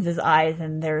he opens his eyes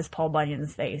and there's Paul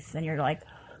Bunyan's face, and you're like,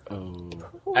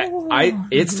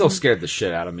 It still scared the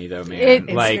shit out of me though, man.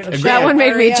 That one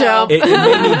made me jump. It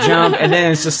made me jump, and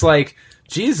then it's just like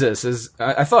Jesus is.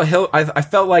 I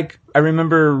felt like I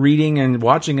remember reading and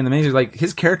watching in the movie, like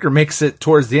his character makes it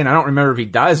towards the end. I don't remember if he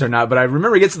dies or not, but I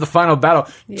remember he gets to the final battle.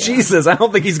 Jesus, I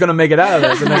don't think he's going to make it out of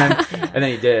this, and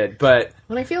then he did. But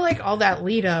Well, I feel like all that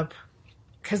lead up,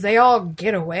 because they all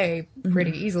get away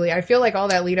pretty easily. I feel like all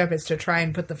that lead up is to try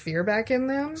and put the fear back in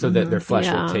them. so that their flesh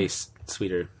Yeah. will taste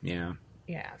sweeter. Yeah.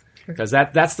 Yeah. Because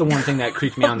that's the one thing that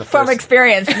creeped me on the from first.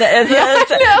 experience. It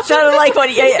sounded like what?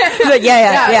 Duh.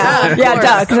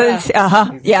 'Cause it's,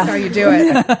 That's how you do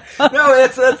it. No,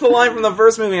 that's the line from the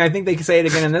first movie. I think they say it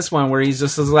again in this one, where he's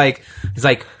like,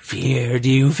 "Fear? Do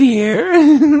you fear?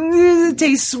 It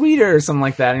tastes sweeter," or something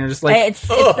like that. And you're just like, It's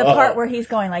the part where he's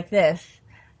going like this.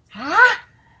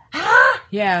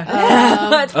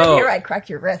 Yeah. It's when I cracked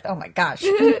your wrist. Oh my gosh.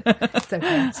 It's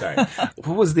okay. Sorry.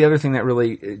 What was the other thing that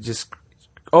really just?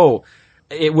 Oh,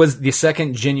 it was the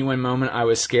second genuine moment I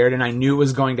was scared, and I knew it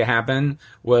was going to happen.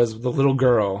 Was the little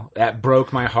girl that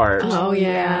broke my heart. Oh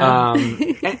yeah.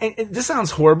 And this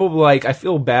sounds horrible, but like I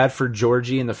feel bad for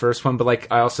Georgie in the first one, but like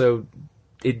I also.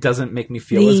 It doesn't make me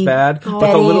feel as bad.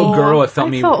 But the little girl, it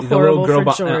felt I felt the little horrible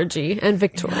girl for Georgie and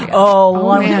Victoria.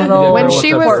 One Man. little. When with she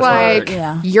the was first like, part.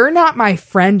 Yeah. "You're not my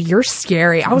friend, you're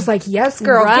scary," I was like, "Yes,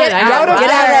 girl, Right, get I out know. of Get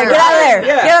out of there! there. Get out of there!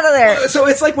 Yeah. Get out of there! So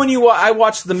it's like when I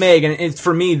watched The Meg, and it's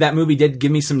for me that movie did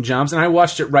give me some jumps, and I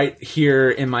watched it right here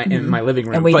in my living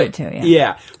room. And we but, did too, yeah.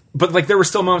 Yeah. But like there were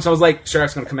still moments I was like,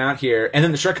 Shrek's gonna come out here, and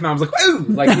then the Shrek came out, I was like, ooh,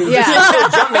 like he was just gonna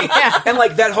jump me, and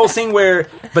like that whole scene where,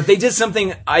 but they did something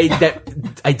that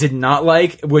I did not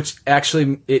like, which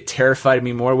actually it terrified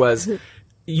me more. Was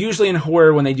usually in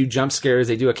horror when they do jump scares,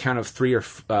 they do a count of 3 or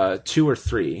 2 or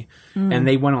 3, and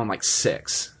they went on like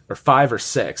 6 or 5 or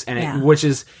 6, and which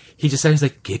is he just said he's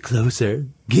like, get closer,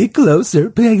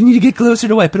 but I need to get closer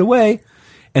to wipe it away,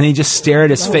 and they just stare at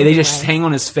his face, they just hang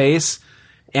on his face,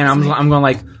 and I'm going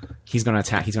like. He's going to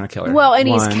attack. He's going to kill her. Well, and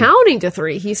he's 1, counting to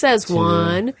 3. He says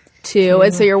 1, 2,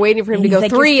 and so you're waiting for him to He's go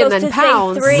like, 3 "You're and then supposed to say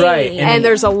pounds. 3." Right. And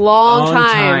there's a long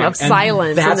time of And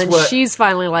silence, and that's then what- she's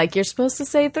finally like, "You're supposed to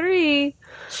say 3."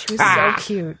 She was so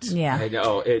cute. Yeah. I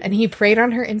know. And he preyed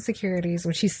on her insecurities,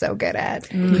 which he's so good at.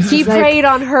 He preyed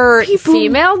on her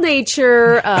female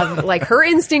nature, like her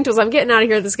instinct was, "I'm getting out of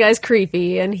here. This guy's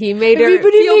creepy," and he made her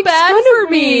feel makes bad fun for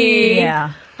of me.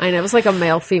 Yeah. I know, it was like a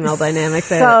male-female dynamic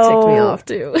there that ticked me off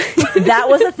too. That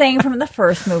was a thing from the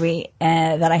first movie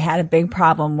that I had a big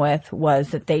problem with, was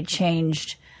that they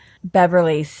changed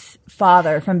Beverly's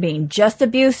father from being just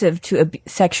abusive to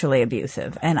sexually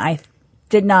abusive, and I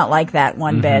did not like that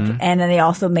one bit. And then they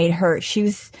also made her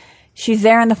she's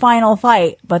there in the final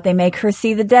fight, but they make her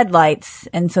see the deadlights,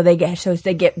 and so I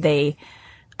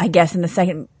guess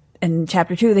in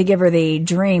chapter 2 they give her the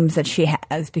dreams that she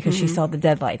has because she saw the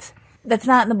deadlights. That's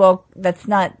not in the book. That's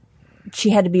not.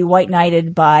 She had to be white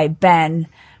knighted by Ben,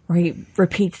 where he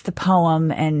repeats the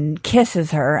poem and kisses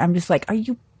her. I'm just like, are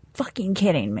you fucking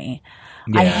kidding me?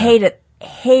 Yeah. I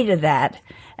hated that.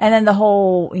 And then the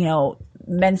whole,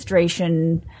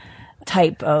 menstruation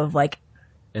type of like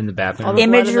In the bathroom. All the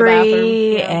blood in the bathroom,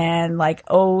 imagery yeah. and like,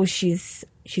 oh, she's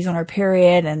on her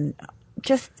period, and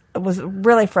just it was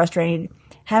really frustrating.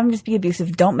 Have him just be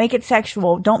abusive. Don't make it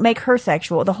sexual. Don't make her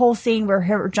sexual. The whole scene where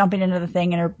her jumping into the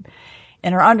thing in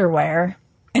her underwear,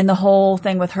 and the whole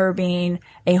thing with her being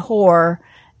a whore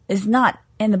is not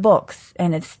in the books,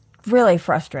 and it's really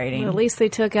frustrating. At least they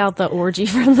took out the orgy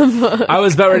from the book. I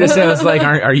was about ready to say, I was like,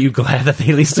 are you glad that they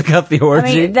at least took out the I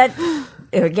orgy? mean, that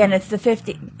again, it's the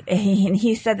 50.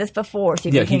 He said this before.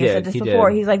 Stephen King has said this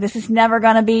before. did. He's like, this is never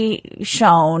going to be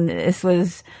shown. This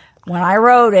was when I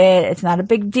wrote it. It's not a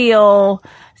big deal.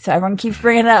 So everyone keeps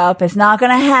bringing it up. It's not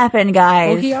going to happen,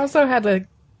 guys. Well, he also had a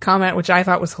comment which I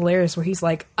thought was hilarious, where he's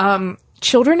like,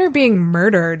 children are being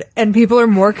murdered, and people are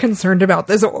more concerned about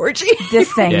this orgy.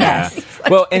 This thing, Yeah. yes.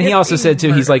 Well, and he also said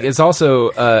too, he's like, it's also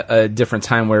a different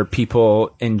time where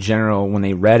people in general, when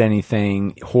they read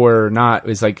anything, horror or not,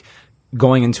 is like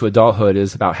going into adulthood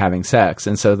is about having sex.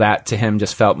 And so that to him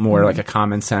just felt more like a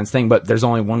common sense thing. But there's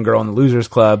only one girl in the Losers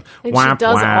Club. And she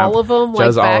does all of them, like,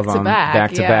 Does all back of to them, back.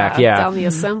 back to back, yeah. Down the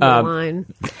assembly line.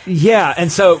 Yeah, and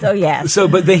so yes.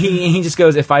 but then he just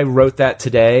goes, if I wrote that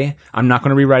today, I'm not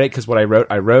going to rewrite it because what I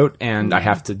wrote, and I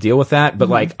have to deal with that. But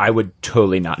like, I would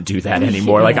totally not do that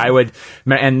anymore. Like I would,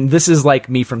 and this is like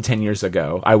me from 10 years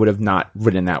ago. I would have not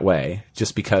written that way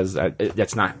just because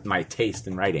that's not my taste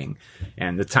in writing,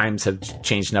 and the times have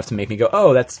changed enough to make me go,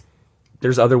 oh,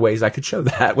 there's other ways I could show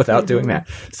that without doing that.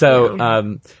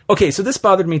 So, okay, so this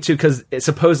bothered me too, because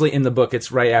supposedly in the book,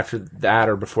 it's right after that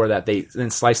or before that, they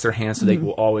then slice their hands so they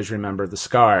will always remember the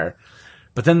scar.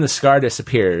 But then the scar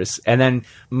disappears, and then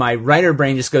my writer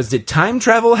brain just goes, did time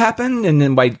travel happen? And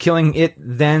then by killing it,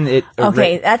 then it...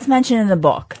 Okay, that's mentioned in the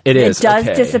book. It is, It does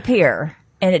okay. disappear,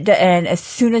 and and as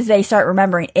soon as they start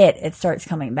remembering it starts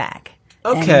coming back.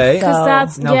 Okay. And so- Because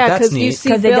that's No, yeah. that's Because you neat. see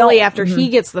 'Cause they Billy don't- after he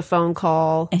gets the phone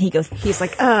call, and he goes, he's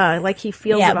like he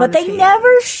feels yeah, it. but on his they hand.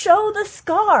 never show the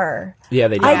scar. Yeah,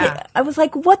 they do. I was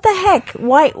like, what the heck?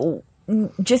 Why?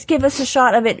 Just give us a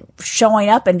shot of it showing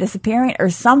up and disappearing or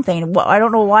something. Well, I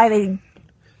don't know why they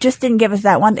just didn't give us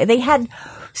that one. They had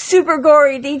super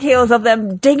gory details of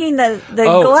them digging the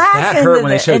glass that into hurt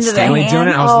when they the, showed into the Stanley hand. doing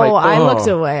it. I was Oh, like, I oh. looked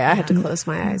away. I had to close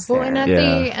my eyes. Well, there. and at Yeah.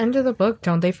 the end of the book,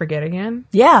 don't they forget again?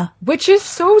 Yeah. Which is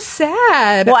so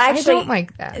sad. Well, actually, I don't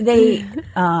like that. They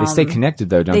They stay connected,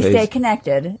 though, don't they they? stay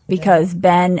connected because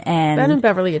Ben and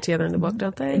Beverly get together in the book,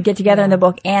 don't they? get together in the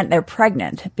book, and they're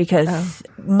pregnant because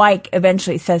Mike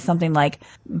eventually says something like,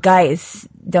 guys,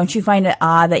 don't you find it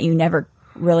odd that you never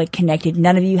really connected?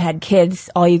 None of you had kids.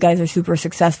 All you guys are super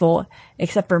successful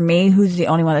except for me, who's the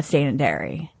only one that stayed in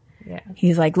Derry. Yeah.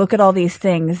 He's like, look at all these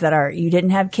things that are, you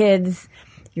didn't have kids,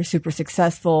 you're super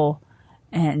successful,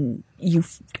 and you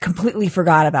completely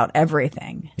forgot about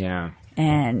everything. Yeah.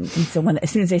 And so as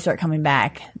soon as they start coming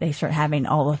back, they start having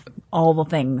all the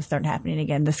things start happening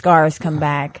again. The scars come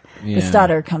back. Yeah. The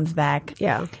stutter comes back.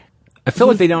 Yeah. I feel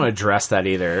like they don't address that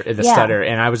either, the Yeah. stutter.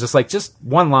 And I was just like, just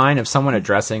one line of someone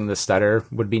addressing the stutter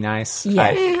would be nice. Yeah.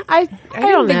 I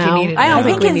don't think you know. needed I don't that. think I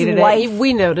we think his needed wife it.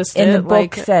 We noticed In it. the book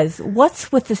like, says,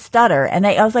 what's with the stutter? And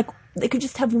I was like, they could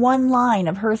just have one line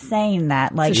of her saying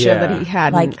that, like, to show Yeah. that he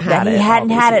hadn't like had that he it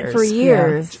hadn't all had these it for years.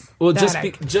 years. Well,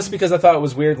 That just because I thought it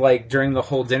was weird, like during the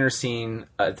whole dinner scene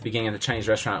at the beginning of the Chinese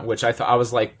restaurant, which I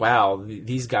was like, wow,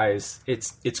 these guys,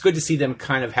 it's good to see them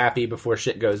kind of happy before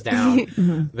shit goes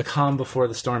down, the calm before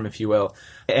the storm, if you will.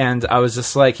 And I was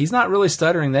just like, he's not really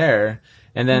stuttering there.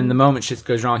 And then the moment shit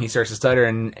goes wrong, he starts to stutter.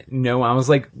 And no, I was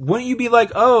like, wouldn't you be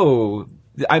like, oh,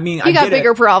 I mean, You got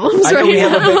bigger problems I know right we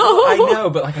have a now. big, I know,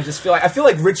 but like, I feel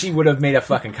like Richie would have made a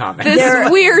fucking comment.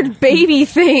 This weird baby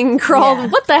thing crawled. Yeah.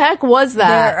 What the heck was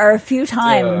that? There are a few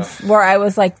times where I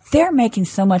was like, they're making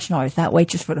so much noise. That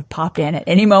waitress would have popped in at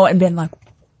any moment and been like,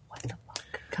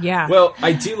 Yeah. Well,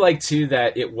 I do like too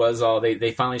that it was all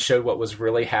they finally showed what was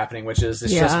really happening, which is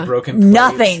it's Yeah. just broken plates.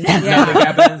 Nothing. Nothing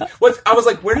happened. What I was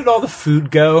like, where did all the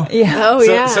food go? yeah. Oh,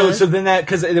 so, yeah. So then that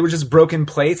because they were just broken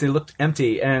plates, they looked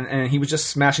empty, and he was just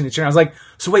smashing the chair. I was like,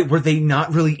 so wait, were they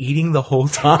not really eating the whole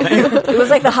time? It was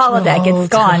like the holodeck. It's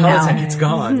gone I was now. like, it's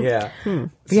gone. Yeah.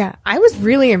 Yeah, I was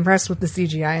really impressed with the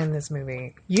CGI in this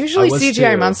movie. Usually I was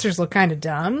CGI too. monsters look kind of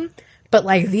dumb, but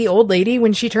like the old lady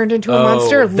when she turned into a Oh,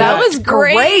 monster, that looked was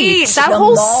great. That The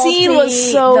whole scene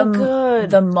was so the-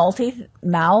 good. The multi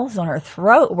mouths on her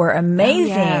throat were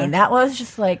amazing. Oh, yeah. That was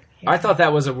just like, I thought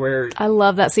that was a weird. I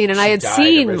love that scene, and I had died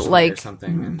seen originally or like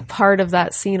something, and- part of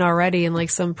that scene already in like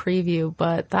some preview,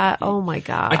 but that oh my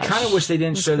gosh, I kind of wish they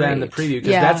didn't show that in the great. preview,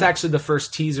 because Yeah. that's actually the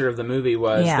first teaser of the movie.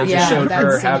 Was Yeah. they Yeah, just showed that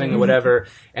her scene. having whatever,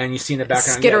 and you see in the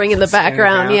background skittering in the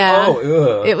background. Yeah,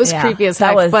 Oh, ugh. it was Yeah, creepy as that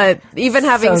heck. was But even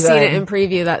having so seen good. it in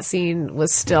preview, that scene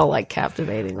was still like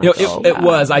captivating. Like, You know, oh, it God.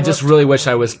 was. I just really wish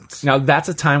I was. Now that's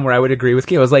a time where I would agree with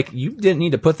Kate. I was like, you didn't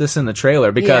need to put this in the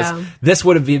trailer, because Yeah. this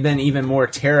would have been even more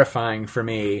terrifying for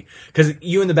me. Because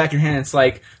you in the back of your hand, it's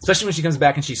like, especially when she comes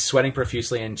back and she's sweating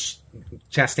profusely, and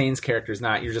Chastain's character's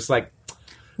not. You're just like,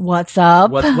 What's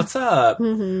up? what's up?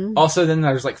 Mm-hmm. Also, then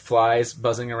there's like flies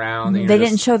buzzing around. And They you're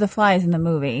didn't just- show the flies in the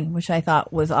movie, which I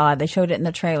thought was odd. They showed it in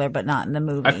the trailer, but not in the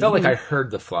movie. I felt like I heard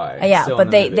the fly. Yeah, still but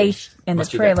in the they movie. in the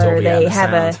Must be that trailer Dolby they Atmos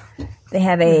have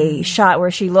sound. a shot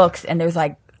where she looks and there's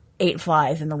like 8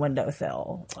 flies in the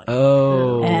windowsill.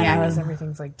 Oh, And Yeah, I because was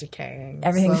everything's like decaying.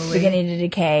 everything's slowly. beginning to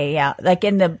decay. Yeah, like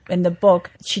in the book,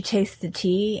 she tastes the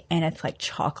tea and it's like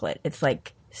chocolate. It's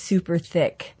like super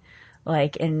thick,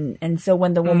 like and so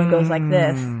when the woman goes like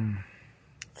this,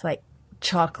 it's like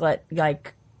chocolate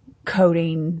like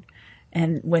coating.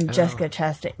 And when Jessica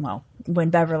Chastain, well, when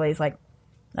Beverly's like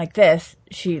this,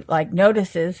 she like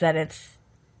notices that it's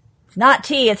not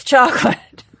tea, it's chocolate.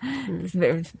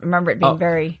 Remember it being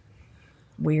very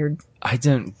weird. I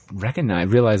didn't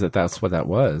realize that that's what that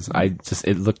was.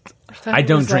 It looked. thought I it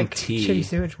don't was, drink like, tea. shitty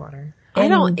sewage water. I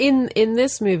don't in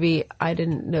this movie. I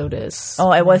didn't notice.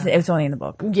 Oh, it wasn't. It was only in the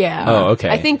book. Yeah. Oh, okay.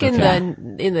 I think in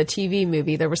Okay. the TV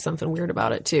movie there was something weird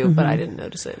about it too, but I didn't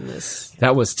notice it in this.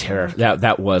 That was terrible.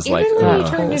 That was like. Even when he ugh.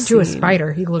 turned into a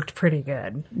spider, he looked pretty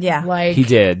good. Yeah. Like He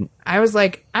did. I was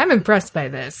like, I'm impressed by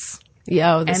this.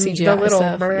 Yeah, the And CGI the little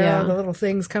stuff. Yeah. the little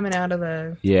things coming out of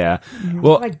the Yeah.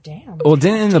 Well, like damn. well,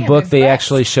 didn't in the Damn, book they impressed.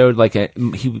 actually showed like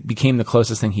he became the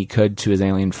closest thing he could to his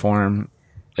alien form.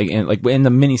 Like in the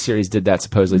miniseries did that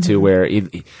supposedly too, where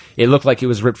it looked like it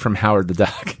was ripped from Howard the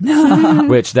Duck,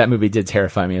 which that movie did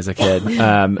terrify me as a kid.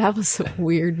 That was a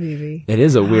weird movie. It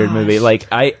is a weird movie. Like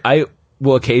I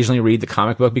will occasionally read the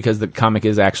comic book because the comic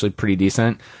is actually pretty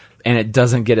decent, and it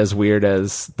doesn't get as weird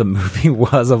as the movie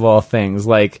was of all things.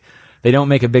 Like they don't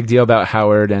make a big deal about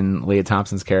Howard and Leah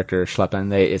Thompson's character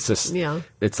Schleppen. It's just Yeah.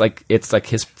 it's like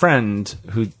his friend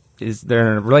who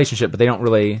they're in a relationship, but they don't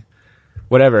really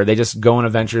whatever. They just go on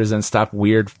adventures and stop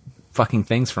weird fucking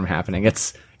things from happening.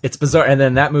 It's bizarre. And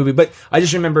then that movie, but I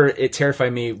just remember it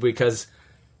terrified me because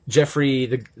Jeffrey,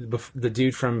 the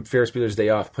dude from Ferris Bueller's Day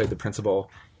Off, played the principal.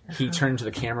 He turned to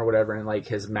the camera, or whatever, and like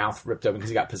his mouth ripped open because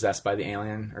he got possessed by the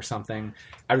alien or something.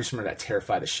 I just remember that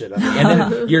terrified the shit out of me. And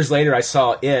then years later, I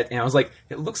saw it, and I was like,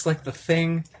 "It looks like the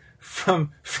thing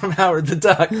from Howard the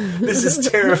Duck. This is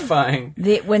terrifying."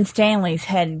 When Stanley's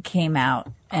head came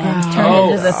out and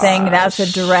turned into the thing, that's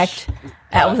a direct.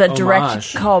 That was a direct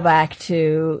homage. callback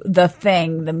to The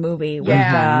Thing, the movie with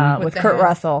Yeah. with With the Kurt head.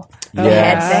 Russell. The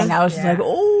Yes. head thing. I was just Yeah. like,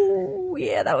 oh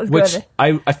yeah, that was Which good.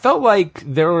 I felt like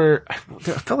I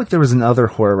felt like there was another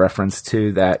horror reference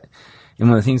to that in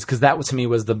one of the things, because that to me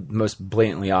was the most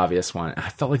blatantly obvious one. I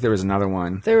felt like there was another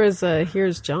one. There was a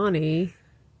Here's Johnny,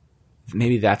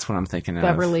 Maybe that's what I'm thinking of.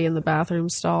 Beverly in the bathroom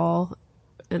stall,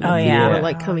 and Oh, the yeah. door,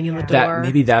 like coming in the door. That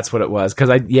maybe that's what it was, because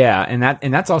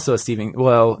and that's also a Stephen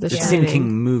The it's a Stephen Shining.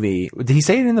 King movie. Did he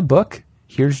say it in the book?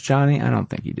 Here's Johnny. I don't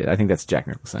think he did. I think that's Jack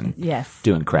Nicholson Yes.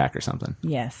 doing crack or something.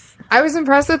 Yes. I was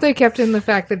impressed that they kept in the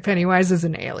fact that Pennywise is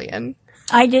an alien.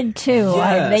 I did too.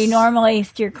 Yes. They normally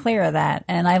steer clear of that,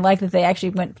 and I like that they actually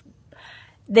went.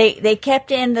 They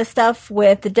kept in the stuff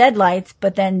with the deadlights,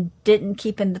 but then didn't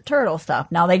keep in the turtle stuff.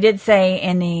 Now they did say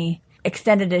in the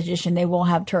extended edition they will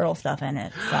have turtle stuff in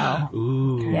it. So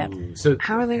Ooh. Yep. So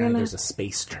How are they gonna- There's a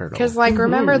space turtle. Because, like,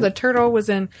 remember the turtle was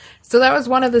in. So that was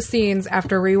one of the scenes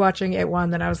after rewatching it one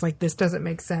that I was like, this doesn't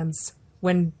make sense.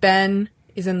 When Ben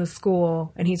is in the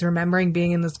school and he's remembering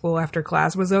being in the school after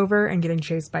class was over and getting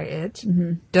chased by it,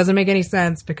 doesn't make any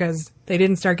sense because they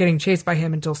didn't start getting chased by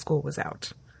him until school was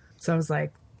out. So I was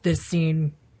like, this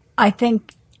scene I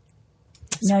think.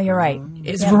 No, you're right.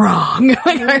 is wrong.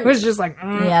 Like, I was just like,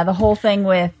 Yeah, the whole thing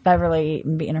with Beverly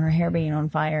and her hair being on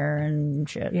fire and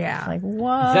shit. Yeah. It's like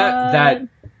what? that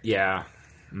yeah.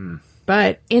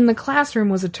 But in the classroom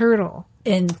was a turtle.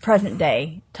 In present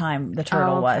day time, the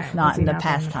turtle Oh, okay. was not Was he in the not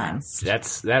past in the time.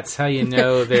 past? That's how you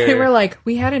know they're. They were like,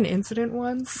 we had an incident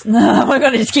once. We're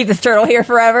going to just keep this turtle here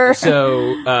forever.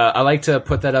 So I like to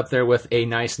put that up there with a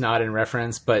nice nod and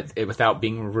reference, but without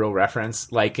being a real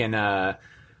reference. Like in the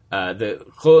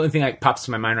only thing that pops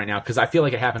to my mind right now, because I feel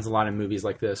like it happens a lot in movies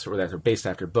like this, or that are based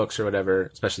after books or whatever,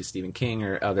 especially Stephen King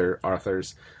or other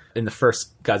authors. In the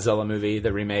first Godzilla movie,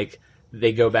 the remake,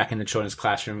 they go back in the children's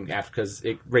classroom after because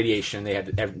radiation. They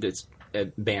had it's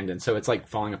abandoned, so it's like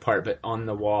falling apart. But on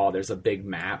the wall, there's a big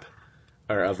map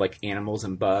of like animals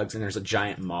and bugs, and there's a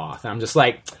giant moth. And I'm just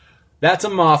like, that's a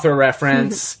Mothra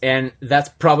reference, and that's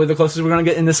probably the closest we're going to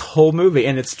get in this whole movie,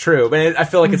 and it's true. But I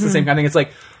feel like it's the same kind of thing. It's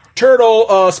like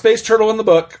turtle, space turtle in the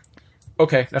book.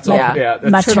 Okay, that's all. Yeah,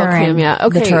 that's Turtle Cream, yeah.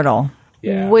 Okay. The turtle.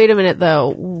 Yeah. Wait a minute,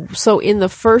 though. So in the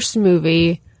first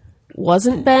movie,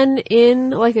 wasn't Ben in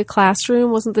like a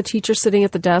classroom? Wasn't the teacher sitting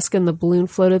at the desk and the balloon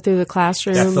floated through the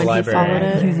classroom? That's the and library. He followed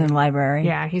it? He's in the library.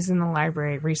 Yeah, he's in the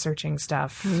library researching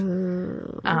stuff.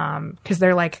 Because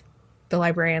they're like the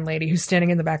librarian lady who's standing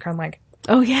in the background, like,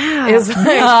 Oh yeah. is like,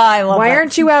 I love why that.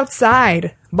 aren't you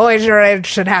outside? Boys your age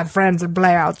should have friends and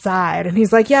play outside. And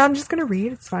he's like, yeah, I'm just gonna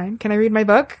read. It's fine. Can I read my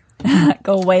book?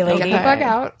 Go away, Get lady. the book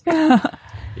out.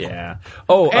 Yeah.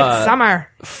 Oh, It's summer.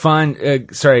 fun.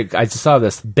 Sorry, I just saw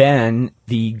this. Ben,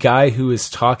 the guy who is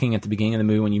talking at the beginning of the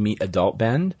movie when you meet adult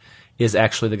Ben, is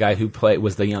actually the guy who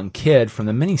was the young kid from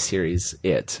the miniseries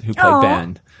who played Aw,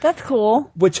 Ben. That's cool.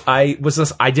 Which I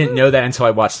didn't know that until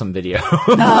I watched some video.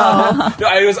 No,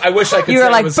 I wish I could. You were say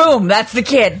it like, was- boom, that's the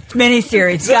kid.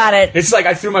 Miniseries. Got it. It's like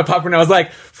I threw my popcorn and I was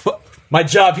like, my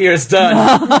job here is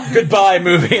done. Goodbye,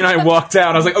 movie. And I walked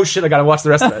out. I was like, oh shit, I gotta watch the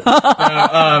rest of it.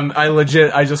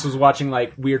 I just was watching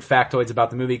like weird factoids about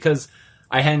the movie because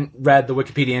I hadn't read the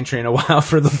Wikipedia entry in a while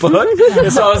for the book.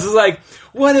 And so I was just like,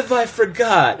 what if I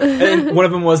forgot? And one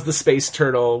of them was the space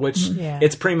turtle, which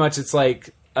it's pretty much, it's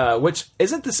like, which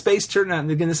isn't the space turtle. And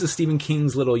again, this is Stephen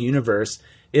King's little universe.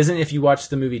 Isn't, if you watch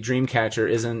the movie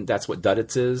Dreamcatcher, that's what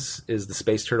Duddits is the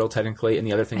space turtle technically, and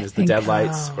the other thing is the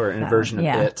Deadlights, or an inversion of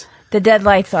it. The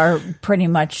Deadlights are pretty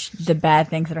much the bad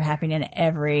things that are happening in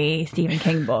every Stephen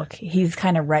King book. He's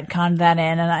kind of retconned that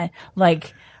in, and I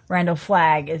like Randall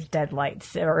Flagg is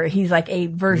Deadlights, or he's like a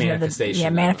version of the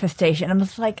manifestation. I'm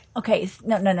just like, okay,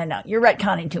 no, you're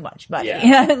retconning too much, buddy.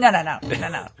 Yeah.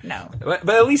 No. But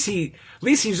at least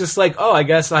he's just like, oh, I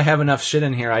guess I have enough shit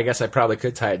in here. I guess I probably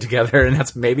could tie it together, and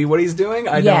that's maybe what he's doing.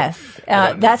 I don't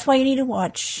know. That's why you need to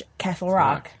watch Castle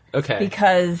Rock. Okay.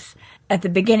 Because at the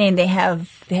beginning they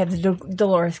have the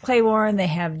Dolores Claiborne, they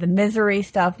have the Misery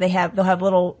stuff, they'll have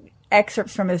little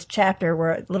excerpts from his chapter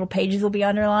where little pages will be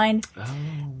underlined,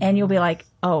 and you'll be like,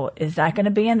 oh, is that going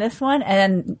to be in this one?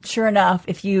 And then sure enough,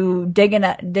 if you dig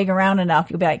around enough,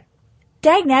 you'll be like,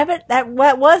 dagnabbit, that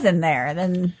what was in there. And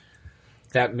then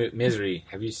that Misery.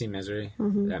 Have you seen Misery?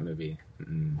 That movie?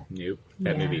 Nope.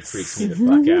 That movie freaks me the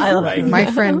fuck out. I love like, My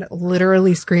friend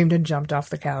literally screamed and jumped off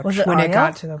the couch Was it when it Ariel?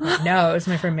 got to the point. No, it was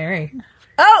my friend Mary.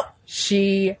 oh,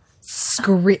 She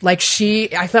screamed like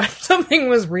I thought something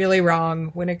was really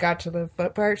wrong when it got to the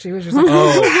foot part. She was just like,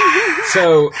 oh,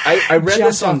 so I read Jumped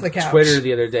this on off the couch. Twitter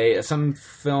the other day. Some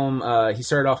film. He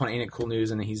started off on Ain't It Cool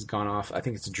News, and he's gone off. I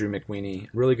think it's Drew McWeeny,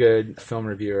 really good film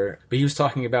reviewer. But he was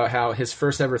talking about how his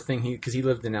first ever thing, because he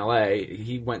lived in L.A.,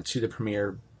 he went to the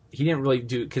premiere. He didn't really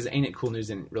do, because Ain't It Cool News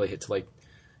didn't really hit to like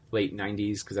late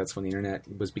 90s, because that's when the internet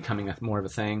was becoming more of a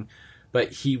thing.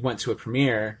 But he went to a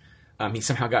premiere. He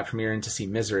somehow got premiere in to see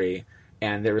Misery,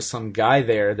 and there was some guy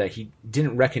there that he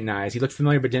didn't recognize. He looked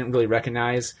familiar but didn't really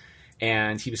recognize,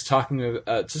 and he was talking,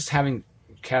 just having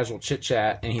casual chit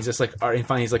chat, and he's just like, and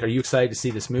finally he's like, "Are you excited to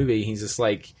see this movie?" He's just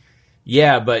like,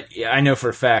 "Yeah, but I know for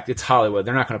a fact it's Hollywood.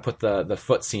 They're not going to put the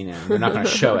foot scene in. They're not going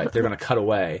to show it. They're going to cut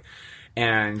away."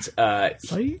 And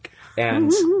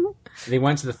they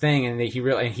went to the thing, and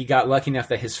he got lucky enough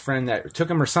that his friend that took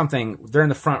him or something, they're in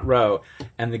the front row,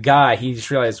 and the guy, he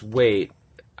just realized, wait,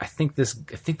 I think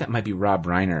that might be Rob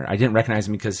Reiner. I didn't recognize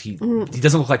him because he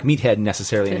doesn't look like Meathead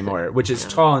necessarily anymore, which is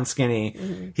tall and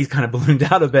skinny. He's kind of ballooned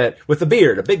out a bit with a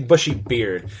beard, a big bushy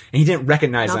beard, and he didn't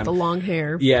recognize him. Not the long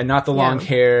hair. Yeah, not the long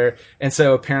hair. And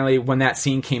so apparently when that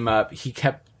scene came up, he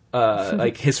kept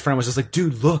like his friend was just like,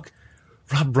 dude, look,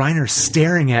 Rob Reiner's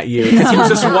staring at you, because he was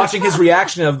just watching his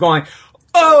reaction of going,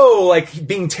 oh, like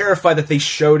being terrified that they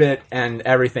showed it and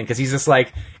everything, because he's just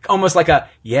like almost like I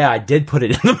did put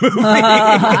it in the movie.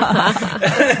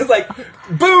 It's like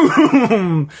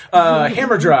boom,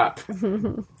 hammer drop.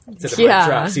 Instead of mic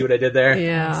drop. See what I did there?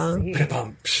 Yeah.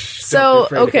 So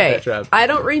okay, I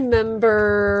don't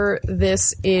remember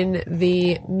this in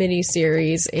the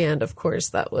miniseries, and of course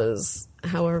that was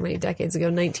however many decades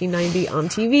ago, 1990 on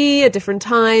TV, a different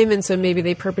time, and so maybe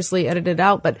they purposely edited it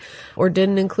out, or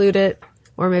didn't include it,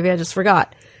 or maybe I just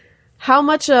forgot. How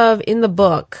much of in the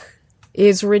book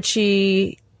is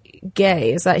Richie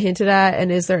gay? Is that hinted at,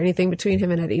 and is there anything between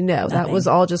him and Eddie? No, that was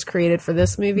all just created for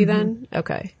this movie. Then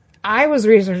okay. I was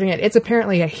researching it. It's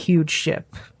apparently a huge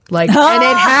ship. Like, and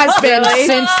it has been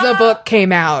since the book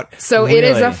came out. So it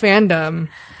is a fandom.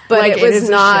 but Like, it it was is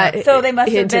a not. ship. So they must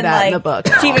have hinted been at like in the book.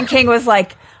 Stephen King was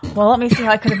like, "Well, let me see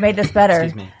how I could have made this better."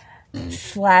 Excuse me.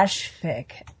 Slash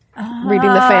fic. Reading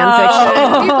the fan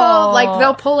fiction. People like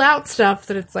they'll pull out stuff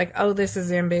that it's like, oh, this is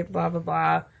in blah blah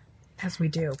blah, as we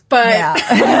do. But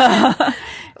Yeah.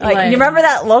 Like, you remember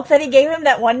that look that he gave him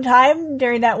that one time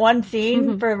during that one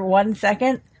scene for 1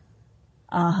 second?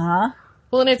 well,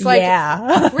 and it's like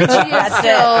Yeah. Richie is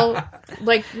still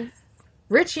like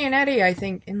Richie and Eddie. I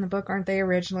think in the book, aren't they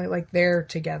originally like they're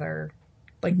together,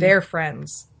 like they're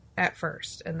friends at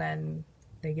first, and then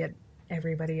they get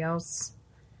everybody else.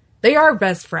 They are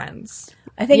best friends.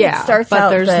 I think Yeah, it starts but out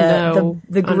there's no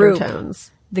the group.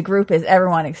 undertones. The group is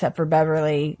everyone except for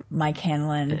Beverly, Mike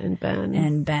Hanlon, And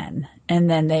Ben. and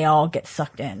then they all get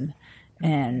sucked in,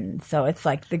 and so it's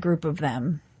like the group of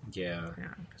them. Yeah. Yeah,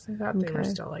 because I thought they were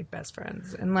still like best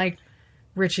friends, and like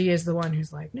Richie is the one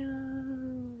who's like,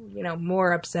 no,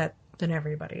 more upset than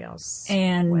everybody else.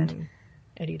 And when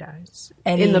Eddie dies,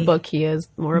 Eddie, In the book, he is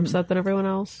more upset than everyone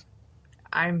else.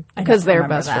 I'm Because they're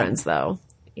remember best that. friends, though.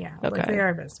 yeah, Okay. like they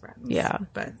are best friends. Yeah.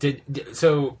 but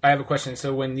So I have a question.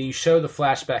 So when you show the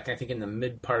flashback, I think in the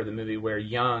mid part of the movie where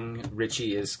young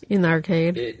Richie is, In the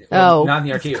arcade. not in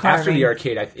the arcade, after carving. the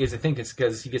arcade, I think it's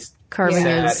because he gets Carving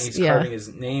sad his- and he's yeah. carving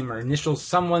his name or initials,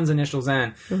 someone's initials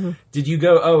in. Did you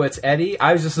go, oh, it's Eddie?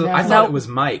 I thought No. it was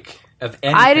Mike of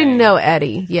anything. I didn't know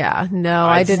Eddie. Yeah. No,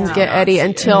 I didn't did get not Eddie see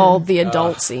until it. the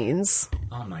adult scenes.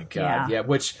 Oh my god, Yeah.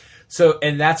 yeah.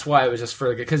 And that's why it was just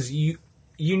further because you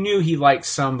knew he liked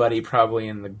somebody probably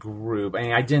in the group. I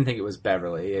mean, I didn't think it was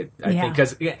Beverly. I think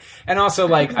because, and also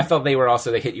like I felt they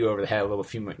hit you over the head a little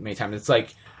many times. It's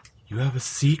like you have a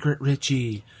secret,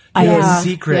 Richie. You have a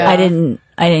secret. Yeah. I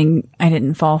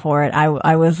didn't fall for it.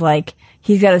 I was like,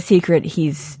 he's got a secret.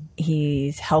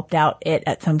 He's helped out it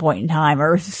at some point in time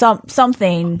or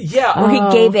something. Yeah. Or he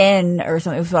gave in or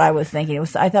something. It was what I was thinking. I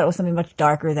thought it was something much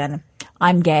darker than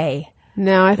I'm gay.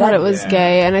 No, I thought it was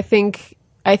gay, and I think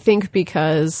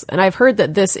because, and I've heard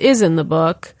that this is in the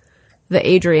book, the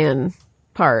Adrian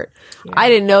part. I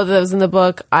didn't know that was in the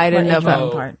book. I didn't know Adrian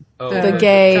if part? the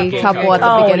gay couple at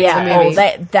the beginning of the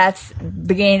movie. That's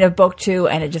beginning of book 2,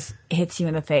 and it just hits you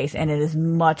in the face, and it is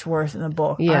much worse in the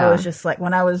book. Yeah. I was just like,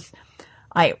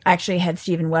 I actually had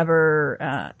Steven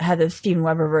Weber, had the Steven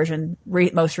Weber version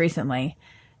most recently,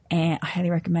 and I highly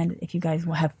recommend it if you guys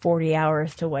will have 40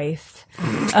 hours to waste.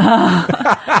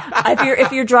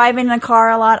 If you're driving in a car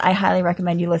a lot, I highly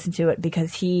recommend you listen to it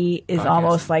because he is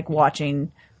almost like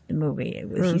watching the movie.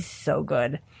 He's so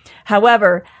good.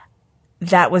 However,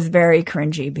 that was very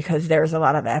cringy because there's a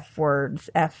lot of F words,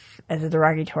 F as a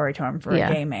derogatory term for a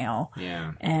gay male.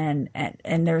 Yeah. And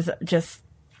there's just,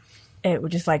 it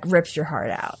just like rips your heart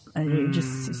out. And you're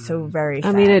just so very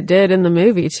sad. I mean, it did in the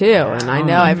movie too, and I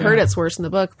know I've heard it's worse in the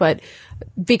book, but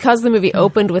because the movie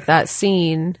opened with that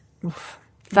scene,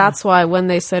 that's why when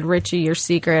they said, Richie, your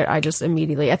secret, I just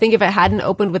immediately, I think if it hadn't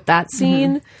opened with that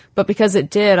scene, but because it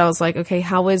did, I was like, okay,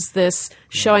 how is this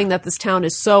showing that this town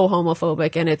is so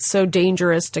homophobic and it's so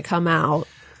dangerous to come out?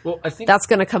 Well, I think That's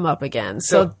going to come up again.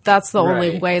 So that's the only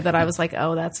right. way that I was like,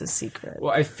 oh, that's a secret.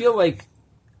 Well, I feel like,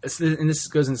 and this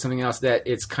goes into something else that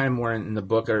it's kind of more in the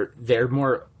book, or they're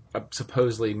more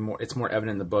supposedly more. It's more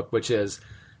evident in the book, which is,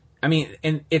 I mean,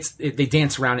 and they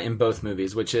dance around it in both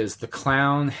movies, which is the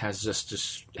clown has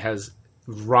just has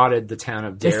rotted the town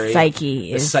of Derry,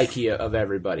 psyche of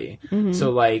everybody.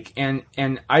 So like, and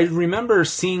I remember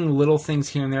seeing little things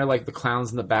here and there, like the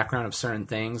clowns in the background of certain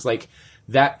things, like.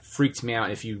 That freaked me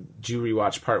out if you do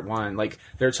rewatch part 1. Like,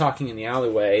 they're talking in the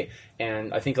alleyway,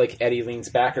 and I think, like, Eddie leans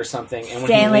back or something, and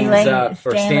when he leans up,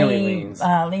 or Stanley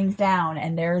leans down,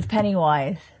 and there's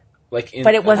Pennywise. Like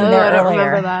But it wasn't there I don't earlier.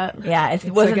 remember that. Yeah,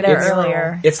 it wasn't like there an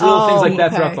earlier. It's little things like that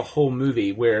okay. throughout the whole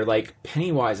movie, where, like,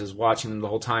 Pennywise is watching them the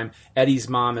whole time, Eddie's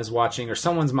mom is watching, or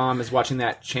someone's mom is watching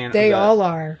that channel. they all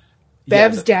are.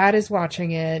 Bev's dad is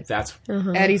watching it. That's...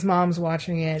 Eddie's mom's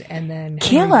watching it, and then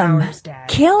Kill Henry him. Bauer's dad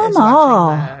Kill 'em is watching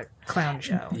all. the clown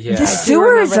show. Yeah. The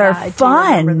sewers are I do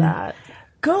fun. remember that.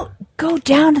 Go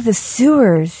down to the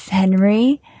sewers,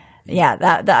 Henry. Yeah,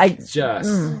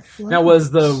 Now,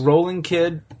 was the Rolling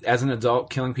Kid, as an adult,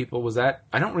 killing people, was that...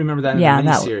 I don't remember that in the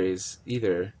miniseries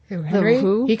either. Who, Henry?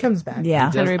 who? He comes back.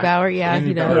 yeah. Henry Bauer, yeah, Henry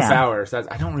he does. Bauer, Yeah. Bowers.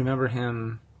 I don't remember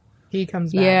him... He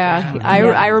comes back. Yeah, now.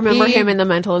 I remember He him in the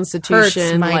mental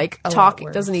institution, Mike like a lot talk.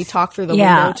 worse. Doesn't he talk through the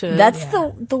Yeah, window to? that's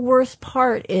the worst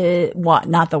part.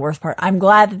 Not the worst part. I'm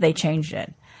glad that they changed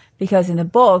it because in the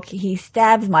book he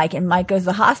stabs Mike and Mike goes to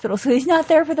the hospital, so he's not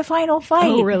there for the final fight.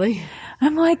 oh, really?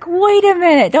 I'm like, wait a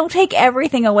minute! Don't take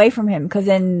everything away from him because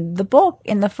in the book,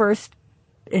 in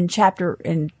chapter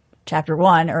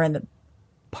 1 or in the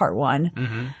part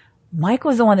 1, Mike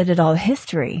was the one that did all the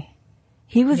history.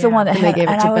 He was the one that And they gave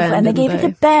it to Ben, and they didn't gave it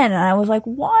to Ben, and I was like,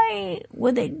 why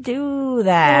would they do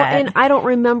that? Well, and I don't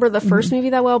remember the first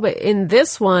movie that well, but in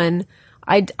this one,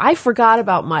 I forgot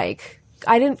about Mike.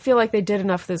 I didn't feel like they did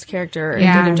enough for this character and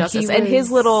Yeah, did him justice. he And his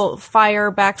was- little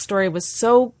fire backstory was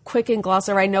so quick and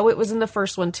glossy. I know it was in the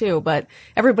first one too, but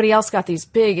everybody else got these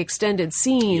big extended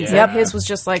scenes. Yeah. And his was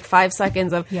just like 5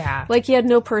 seconds of, Yeah. like he had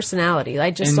no personality. I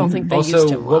just don't think they also,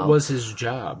 used him well. what was his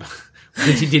job?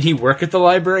 Did he work at the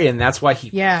library, and that's why he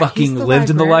Yeah, fucking he's the lived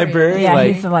in the library? librarian. yeah,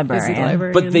 like, he's the librarian. He's the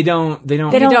librarian. but they don't. They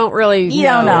You don't really You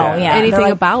don't know, yeah. anything They're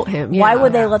like, about him. Why Yeah.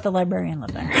 would they let the librarian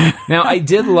live there? Now, I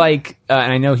did like,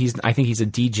 and I know I think he's a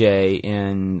DJ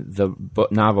in the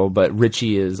novel, but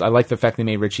Richie is, I like the fact they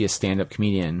made Richie a stand-up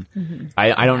comedian.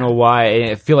 I don't know why.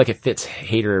 I feel like it fits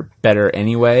Hader better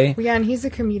anyway. Yeah, and he's a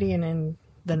comedian in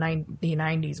the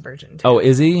 90s version, too. Oh,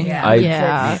 is he? Yeah.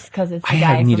 Yeah. Because it's I the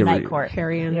guy need from to Night read- Court.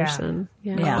 Harry Anderson.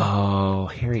 Yeah. Yeah. Oh,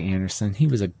 Harry Anderson.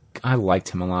 I liked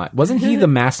him a lot. Wasn't he the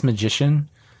masked magician?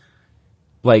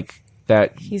 Like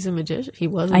that. He's a magician. He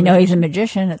was. I know he's a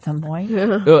magician at some point.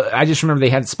 I just remember they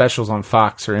had specials on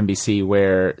Fox or NBC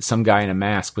where some guy in a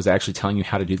mask was actually telling you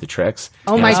how to do the tricks.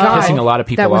 Oh And my it was God. pissing a lot of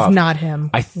people That was off. not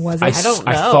him. Was it? I don't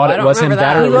know. thought I it don't was him. remember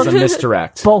That that. or it was a He looked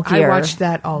misdirect. Bulkier. I watched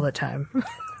that all the time.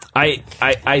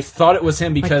 I thought it was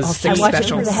him because all I six watched it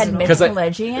specials. because it had Mitch Because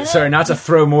Pileggi in it. sorry, not to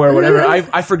throw more or whatever.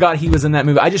 I forgot he was in that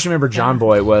movie. I just remember John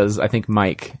Boy was, I think,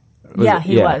 Mike. Yeah,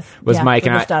 he was. Yeah, Mike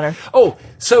with and his daughter. Oh,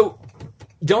 so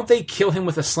don't they kill him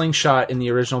with a slingshot in the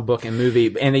original book and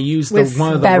movie? And they use With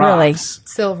one of the Beverly. rocks,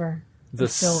 Silver. the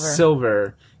silver.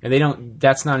 silver, and they don't.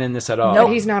 That's not in this at all. But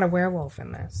he's not a werewolf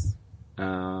in this.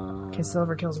 Uh, Because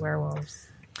Silver kills werewolves.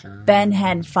 Ben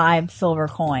had 5 silver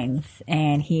coins,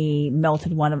 and he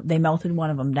melted one of. They melted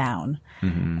one of them down,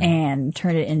 and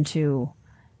turned it into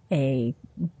a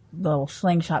little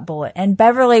slingshot bullet. And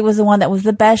Beverly was the one that was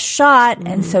the best shot,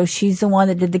 and so she's the one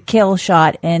that did the kill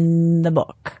shot in the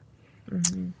book.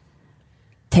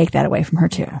 Take that away from her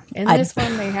too. In I- this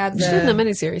one, they had She did the... in the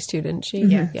miniseries too, didn't she?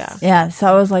 Yes. Yeah. Yeah, so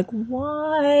I was like,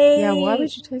 why? Yeah. Why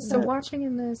would you take So that? watching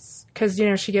in this... Because,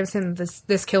 she gives him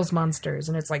this kills monsters,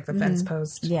 and it's like the fence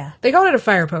post. Yeah. They called it a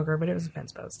fire poker, but it was a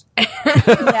fence post.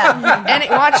 Yeah. And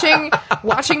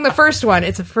watching the first one,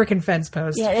 it's a freaking fence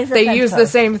post. Yeah, it is a they fence use the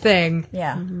post. same thing.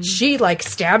 Yeah. She,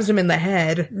 stabs him in the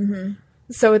head.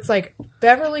 So it's like,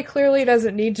 Beverly clearly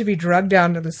doesn't need to be drugged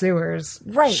down to the sewers.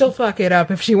 Right. She'll fuck it up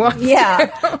if she wants to.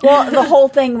 Yeah. Well, the whole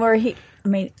thing where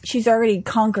she's already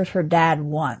conquered her dad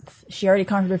once. She already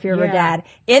conquered the fear of her Yeah. dad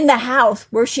in the house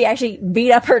where she actually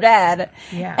beat up her dad.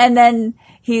 Yeah. And then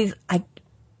he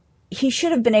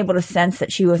should have been able to sense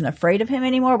that she wasn't afraid of him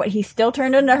anymore, but he still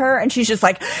turned into her, and she's just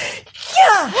like,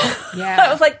 yeah. Yeah.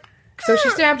 I was like, So she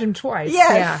stabbed him twice.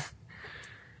 Yes.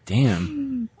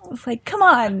 damn. I was like, come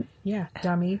on. Yeah,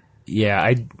 dummy. Yeah,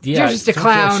 You're just a don't feel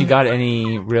clown. She got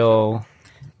any real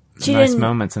She nice didn't-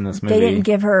 moments in this movie. They didn't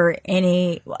give her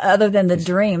any other than the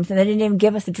dreams, and they didn't even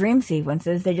give us the dream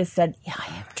sequences. They just said, yeah, I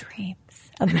have dreams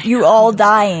of you all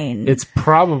dying. It's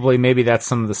probably maybe that's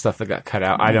some of the stuff that got cut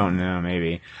out. I don't know.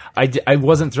 Maybe I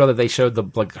wasn't thrilled that they showed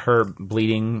her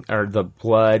bleeding or the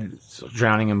blood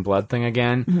drowning in blood thing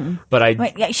again. But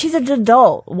Wait, yeah, she's an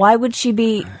adult. Why would she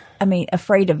be,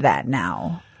 afraid of that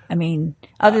now?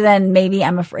 Other than maybe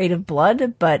I'm afraid of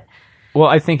blood, but well,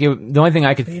 I think the only thing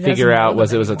I could doesn't figure out know was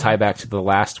them it was a anymore. tie back to the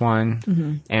last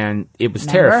one, and it was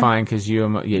Remember? terrifying because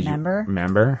remember.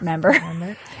 remember?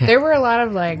 There were a lot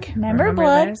of Remember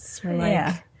blood? this? Or, like,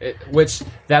 Yeah. Which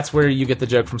that's where you get the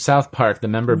joke from South Park, the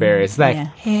member berry. It's like, Yeah.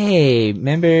 hey,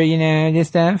 remember this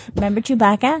stuff? Remember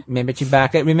Chewbacca? Remember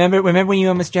Chewbacca? Remember when you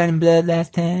almost drowned in blood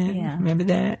last time? Yeah. Remember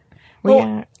that?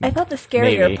 Well, I thought the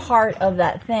scarier Maybe. part of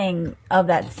that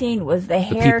scene was the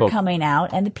hair people. coming out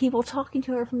and the people talking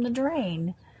to her from the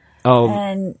drain.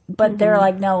 Oh, But they're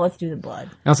like, no, let's do the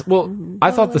blood. I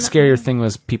thought the scarier thing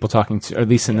was people talking to, or at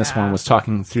least in this one, was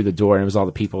talking through the door, and it was all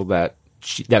the people that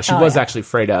she was actually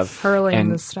afraid of. hurling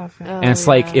and, the stuff. And it's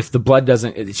like, if the blood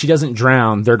she doesn't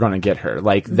drown, they're going to get her.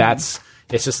 Like,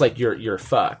 it's just like you're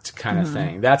fucked kind of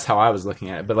thing. That's how I was looking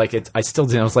at it. But like, I still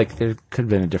didn't. I was like, there could have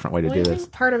been a different way to do I this.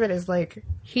 think part of it is like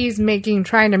he's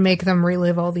trying to make them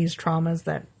relive all these traumas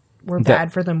that were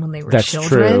bad for them when they were That's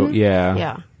children. true. Yeah.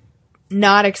 Yeah.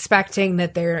 Not expecting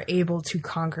that they're able to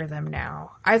conquer them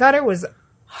now. I thought it was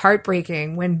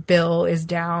heartbreaking when Bill is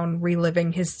down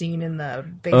reliving his scene in the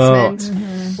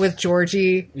basement with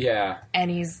Georgie. Yeah.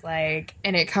 And he's like,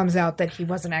 and it comes out that he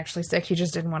wasn't actually sick. He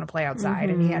just didn't want to play outside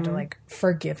and he had to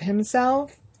forgive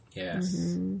himself.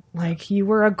 Yes. Like, you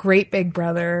were a great big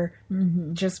brother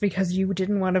just because you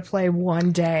didn't want to play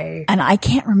one day. And I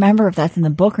can't remember if that's in the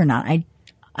book or not.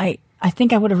 I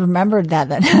think I would have remembered that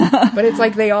then. But it's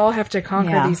like they all have to conquer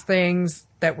Yeah. these things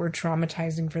that were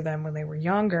traumatizing for them when they were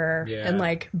younger. Yeah. And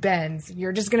like, Ben's,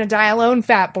 you're just going to die alone,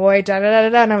 fat boy, da da da da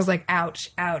da. And I was like, ouch,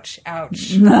 ouch,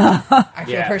 ouch. I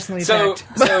feel personally attacked.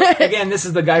 So again, this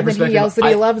is the guy And then perspective. he yells that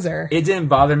he loves her. It didn't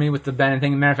bother me with the Ben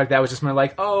thing. Matter of fact, that was just my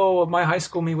like, oh, my high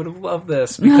school me would have loved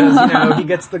this because he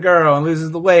gets the girl and loses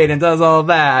the weight and does all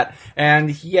that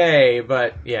and yay.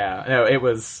 But yeah, no, it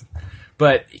was.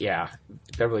 But yeah,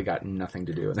 Beverly got nothing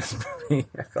to do in this movie.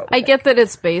 I get that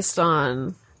it's based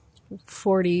on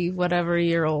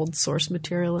 40-whatever-year-old source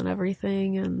material and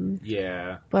everything,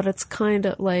 Yeah. but it's kind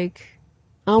of like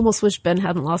I almost wish Ben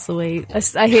hadn't lost the weight.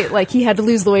 I hate like he had to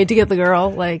lose the weight to get the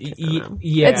girl. Like, I don't know.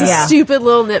 Yeah. It's a Yeah. stupid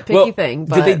little nitpicky thing.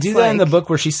 But did they do it's that in the like- book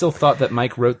where she still thought that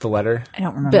Mike wrote the letter? I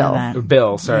don't remember Bill. that. Or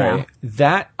Bill, sorry. Yeah.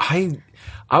 That's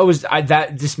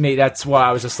why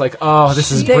I was just like, oh,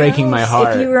 this is breaking my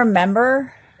heart. If you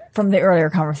remember from the earlier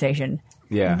conversation,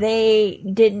 Yeah. they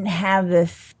didn't have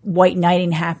this white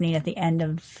knighting happening at the end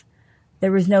of.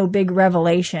 There was no big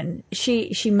revelation.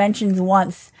 She mentions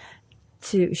once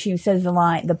she says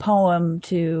the poem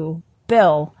to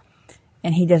Bill,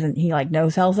 and he like no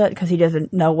sells it because he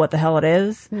doesn't know what the hell it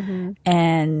is.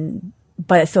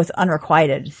 But so it's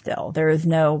unrequited still. There's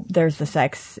the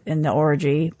sex in the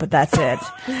orgy, but that's it.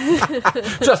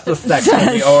 Just the sex of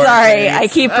the orgy. Sorry, I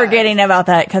keep forgetting about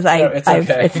that because it's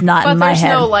okay. it's not But in my there's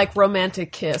head. no like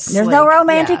romantic kiss. There's like, no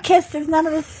romantic yeah. kiss. There's none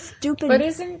of this stupid. But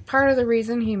isn't part of the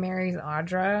reason he marries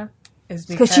Audra is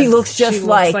because she looks just she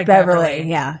like, looks Beverly.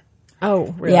 Yeah,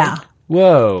 Oh, really? yeah,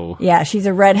 Whoa. yeah. She's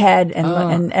a redhead,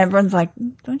 and everyone's like,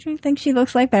 "Don't you think she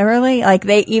looks like Beverly?" Like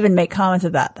they even make comments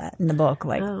about that in the book.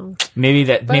 Like, Oh. Maybe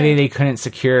they couldn't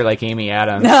secure like Amy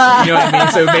Adams. You know what I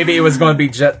mean? So maybe it was going to be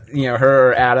just, her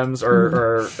or Adams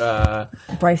or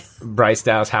Bryce.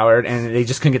 Dallas Howard, and they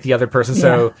just couldn't get the other person.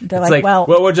 So Yeah. They're it's like, well-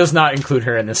 we'll just not include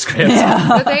her in the script.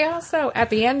 But they also, at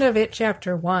the end of it,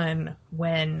 chapter 1,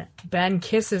 when Ben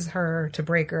kisses her to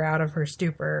break her out of her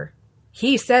stupor,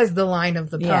 he says the line of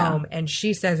the Yeah. poem, and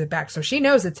she says it back. So she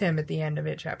knows it's him at the end of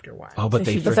it, chapter 1. Oh, but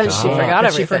they But forgot. then she forgot But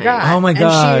everything. she forgot. Oh my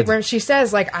God. And she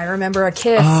says, like, I remember a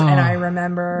kiss, and I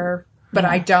remember, but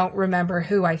I don't remember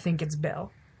who. I think it's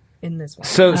Bill in this one.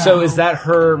 So is that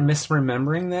her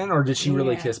misremembering then, or did she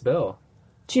really kiss Bill?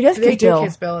 She does They kiss do Bill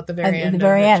kiss Bill at the very at end. the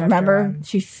very of end. chapter Remember, 1,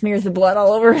 she smears the blood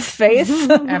all over his face.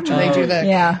 after they do the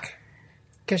Yeah.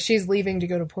 because she's leaving to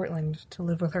go to Portland to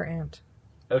live with her aunt.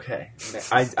 Okay,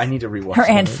 I need to rewatch Her that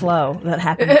Aunt movie. Flo. That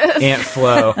happened. Aunt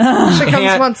Flo. She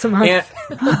comes once a month.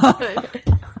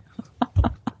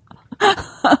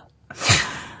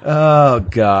 Oh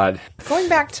God. Going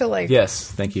back to like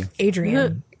Yes, thank you.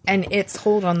 Adrian and its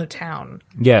hold on the town.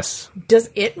 Yes. Does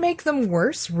it make them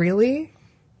worse, really?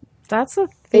 That's a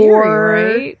theory, Or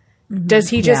right? does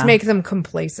he just Yeah. make them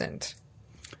complacent?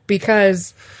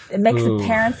 Because It makes the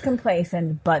parents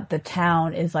complacent, but the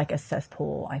town is like a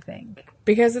cesspool, I think.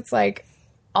 it's like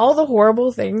all the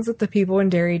horrible things that the people in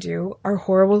Derry do are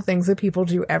horrible things that people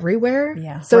do everywhere.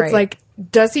 Yeah. So Right. it's like,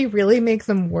 does he really make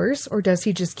them worse, or does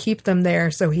he just keep them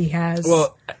there so he has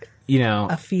Well,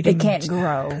 a feeding They can't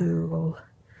grow. pool?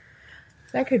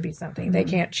 That could be something. They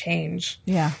can't change.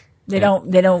 Yeah. They Yeah.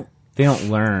 don't they don't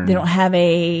learn. they don't have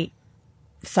a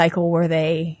cycle where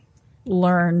they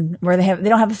learn, where they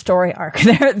don't have a story arc.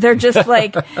 They're just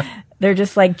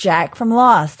like Jack from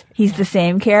Lost. He's the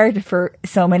same character for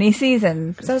so many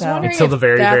seasons. So I was wondering Until if the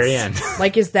very, that's- very end.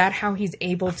 Like, is that how he's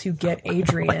able to get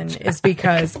Adrian? Is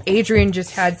because Adrian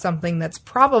just had something that's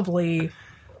probably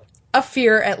a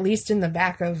fear, at least in the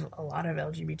back of a lot of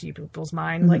LGBT people's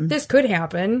mind. Like, this could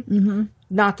happen. Mm-hmm.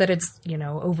 Not that it's,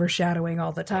 overshadowing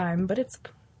all the time, but it's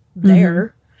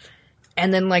there.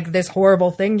 And then, like, this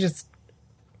horrible thing just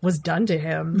was done to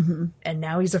him. And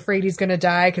now he's afraid he's going to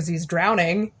die because he's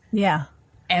drowning. Yeah.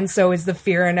 And so is the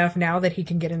fear enough now that he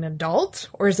can get an adult?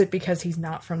 Or is it because he's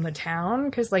not from the town?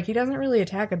 Because, he doesn't really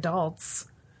attack adults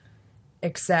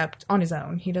except on his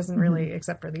own. He doesn't really,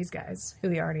 except for these guys who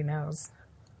he already knows.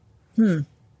 So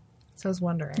I was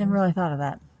wondering. Never really thought of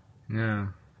that. Yeah.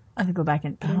 I have to go back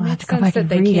and It I'll have makes to go sense back that and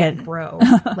they read can't it. grow.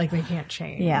 They can't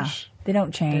change. Yeah. They don't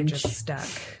They're change. just stuck.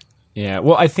 Yeah.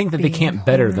 Well, I think that they Being can't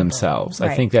better horrible. themselves. I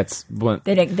Right. think that's what.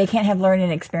 They can't have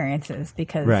learning experiences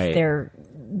because Right.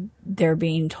 they're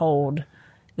being told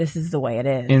this is the way it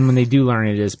is. And when they do learn,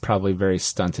 it is probably very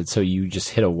stunted. So you just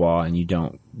hit a wall and you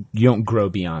don't grow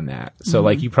beyond that. So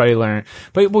you probably learn.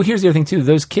 But here's the other thing too.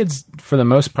 Those kids, for the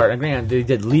most part, granted they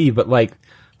did leave, but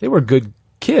they were good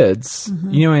kids.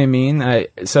 You know what I mean?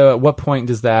 So at what point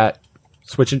does that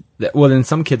switch it? Well, then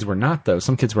some kids were not though.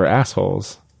 Some kids were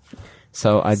assholes.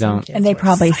 So I don't. and they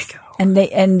probably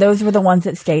and those were the ones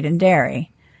that stayed in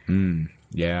Derry.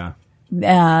 Yeah.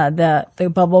 The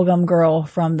bubblegum girl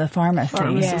from the pharmacy.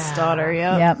 Pharmacist's daughter,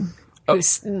 Yep.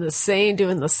 Who's doing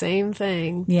the same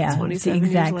thing. Yeah, it's the 27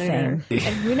 exact years later. same.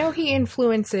 And we know he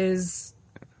influences,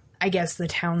 I guess, the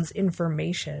town's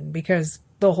information, because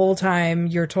the whole time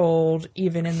you're told,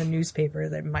 even in the newspaper,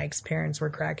 that Mike's parents were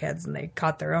crackheads and they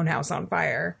caught their own house on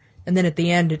fire. And then at the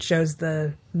end, it shows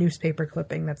the newspaper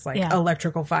clipping that's like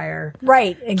electrical fire.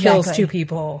 Right, exactly. Kills 2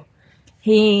 people.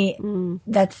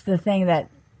 That's the thing, that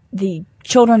the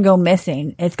children go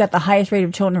missing. It's got the highest rate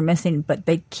of children missing, but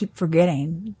they keep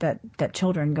forgetting that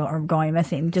children are going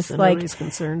missing. Just So like nobody's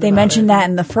concerned they about mentioned it. that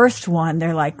in the first one,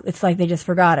 they're like, it's like they just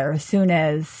forgot her. As soon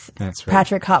as That's right.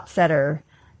 Patrick Hopstetter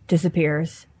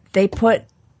disappears, they put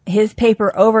his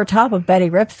paper over top of Betty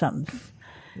Ripsom's.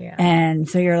 Yeah. And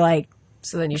so you're like,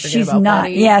 So then you forget she's about not.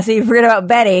 Betty. Yeah, so you forget about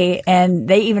Betty, and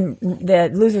the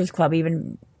Losers Club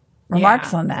even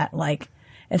remarks on that. Like,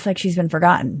 it's like she's been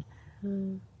forgotten.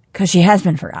 Because she has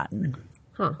been forgotten.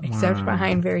 Except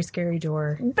behind Very Scary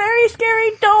Door. Very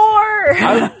scary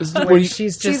door. Where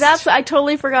she's just... See, I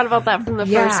totally forgot about that from the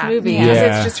first movie. Because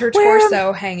Yeah. it's just her Where-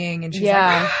 torso hanging, and she's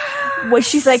like... Well,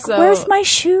 she's like, So- where's my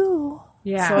shoe?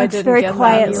 Yeah. So I It's didn't very get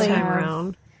quietly. that this time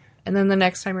around. And then the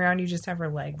next time around, you just have her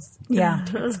legs. Yeah.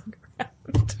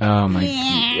 Oh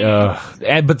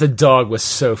my! But the dog was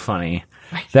so funny.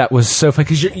 That was so funny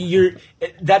because you're.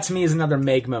 That to me is another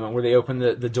Meg moment where they open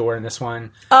the door in this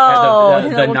one. Oh, the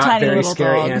the little not tiny very little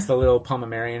scary, dog. and it's the little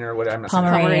Pomeranian or whatever. I'm not saying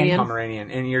Pomeranian.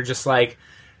 Pomeranian, and you're just like,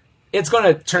 it's going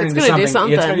to turn It's into gonna do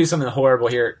something. It's going something. to do something horrible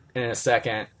here in a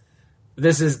second.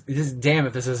 This is damn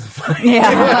if this isn't funny.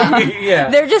 Yeah. yeah.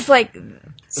 They're just like,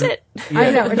 Sit.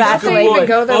 I know. That's Don't the they way- even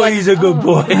go there Oh, like, he's a good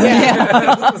boy.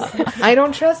 I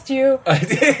don't trust you.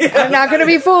 I'm not going to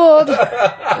be fooled.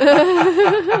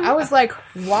 I was like,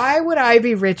 why would I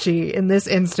be Richie in this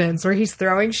instance where he's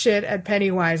throwing shit at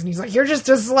Pennywise and he's like, you're just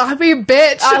a sloppy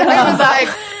bitch. And I was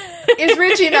like, is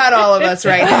Richie not all of us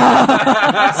right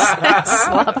now?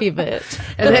 Sloppy bit.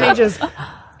 And then he just,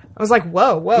 I was like,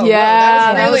 whoa,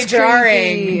 Yeah, that was really that was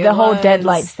jarring. creepy. the whole was.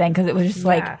 Deadlights thing, because it was just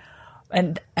like, Yeah.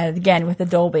 and again with the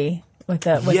Dolby, with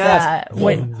Yes. that,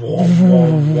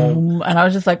 and I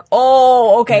was just like,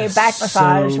 oh, okay, back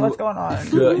massage. So What's going on?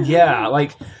 good. Yeah,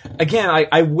 like again,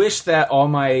 I wish that all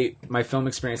my film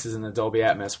experiences in the Dolby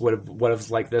Atmos would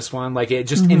have like this one. Like it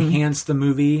just enhanced the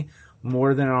movie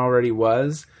more than it already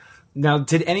was. Now,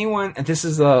 did anyone? And this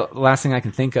is the last thing I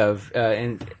can think of,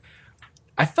 and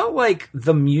I felt like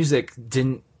the music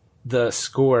didn't. The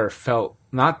score felt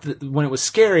not when it was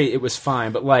scary, it was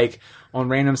fine, but like on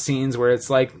random scenes where it's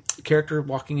like character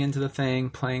walking into the thing,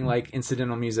 playing like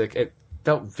incidental music, it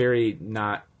felt very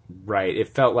not right. It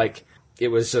felt like it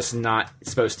was just not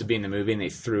supposed to be in the movie, and they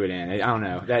threw it in. I don't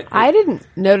know. I didn't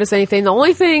notice anything. The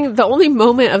only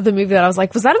moment of the movie that I was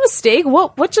like, was that a mistake?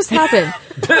 What just happened?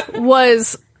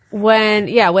 was when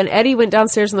Eddie went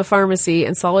downstairs in the pharmacy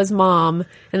and saw his mom,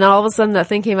 and then all of a sudden that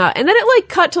thing came out, and then it like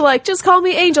cut to like, just call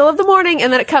me Angel of the Morning,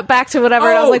 and then it cut back to whatever,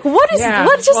 and I was like, what just While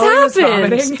he was happened?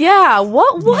 vomiting. Yeah,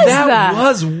 what was that? that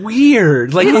was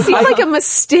weird. Like It seemed like a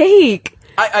mistake.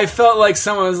 I felt like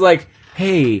someone was like,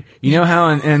 "Hey, you know how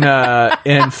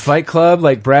in Fight Club,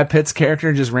 like Brad Pitt's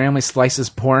character just randomly slices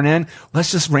porn in?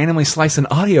 Let's just randomly slice an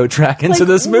audio track into Like,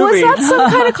 this movie." Was that some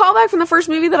kind of callback from the first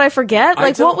movie that I forget?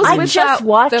 Like, what was I with just that?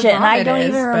 watched the it, and I vomit don't is,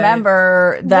 even but-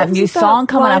 remember that What new was that song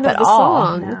coming line up of at the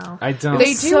all. song? I don't. They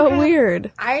It's do so have-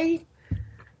 weird. I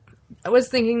was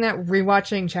thinking that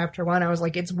rewatching Chapter 1, I was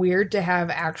like, it's weird to have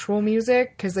actual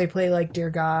music because they play like Dear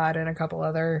God and a couple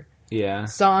other Yeah.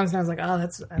 songs, and I was like, oh,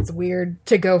 that's weird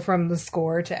to go from the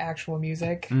score to actual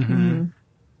music. Mm-hmm.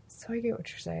 So I get what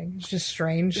you're saying. It's just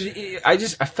strange. I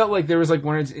felt like there was like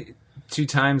one or two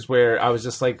times where I was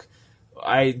just like,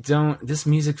 this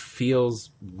music feels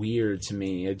weird to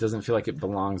me. It doesn't feel like it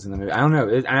belongs in the movie. I don't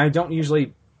know. I don't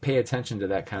usually pay attention to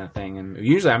that kind of thing, and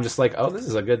usually I'm just like, oh, this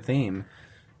is a good theme.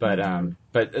 But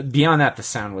but beyond that, the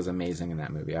sound was amazing in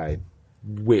that movie. I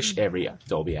wish every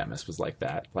Dolby Atmos was like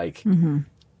that. Like,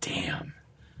 damn.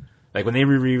 Like when they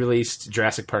re-released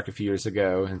Jurassic Park a few years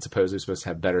ago and supposedly was supposed to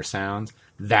have better sound,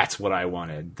 that's what I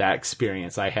wanted. That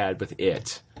experience I had with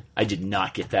it. I did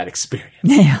not get that experience.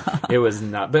 Yeah. It was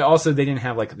not. But also they didn't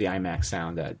have like the IMAX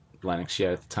sound that Lennox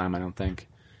yet at the time, I don't think.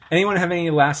 Anyone have any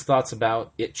last thoughts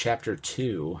about It Chapter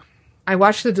 2? I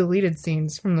watched the deleted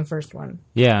scenes from the first one,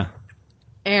 Yeah.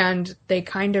 and they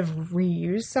kind of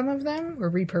reused some of them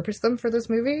or repurposed them for this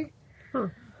movie.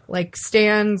 Like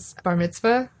Stan's bar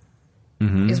mitzvah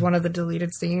is one of the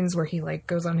deleted scenes where he like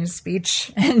goes on his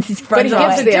speech. And he's But he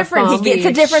gives a different He gets a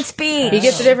speech. different speech. He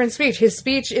gets a different speech. His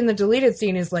speech in the deleted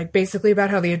scene is like basically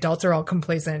about how the adults are all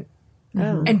complacent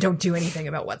and don't do anything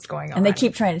about what's going on. And they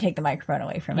keep trying to take the microphone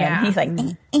away from him. Yeah. He's like,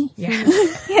 yeah,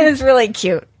 it's really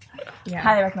cute. yeah,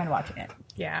 Highly recommend watching it.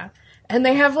 yeah. And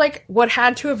they have like what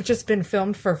had to have just been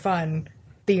filmed for fun.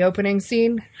 The opening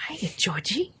scene. Hi,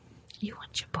 Georgie. You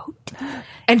want your boat?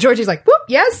 And Georgie's like, whoop,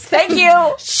 yes. Thank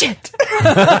you. Shit.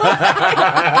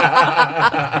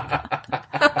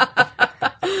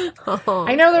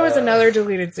 I know there was another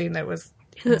deleted scene that was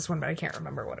in this one, but I can't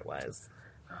remember what it was.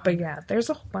 But yeah, there's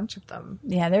a whole bunch of them.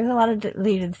 Yeah, there's a lot of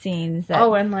deleted scenes. That,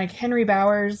 Oh, and like Henry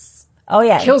Bowers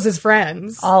yeah. kills his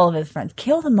friends. all of his friends.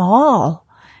 Kill them all,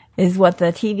 is what the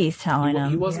TV's telling He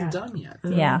him. wasn't done yet.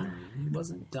 Yeah. He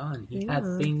wasn't done. He had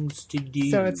things to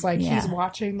do. So it's like Yeah. he's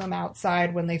watching them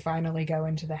outside when they finally go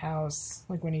into the house.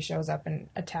 Like when he shows up and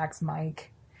attacks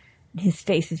Mike. His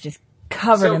face is just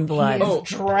covered So in blood. He is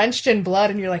drenched in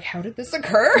blood, and you're like, how did this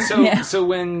occur?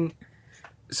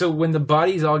 So when the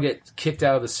bodies all get kicked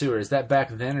out of the sewer, is that back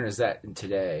then or is that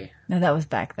today? No, that was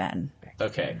back then.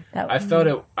 Okay, That- I felt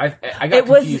it. I got It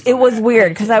was confused it on was that. weird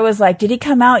because I was like, did he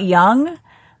come out young?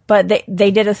 But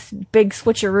they did a big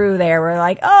switcheroo there. We're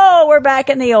like, oh, we're back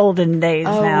in the olden days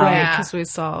now. yeah. because we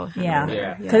saw. Yeah,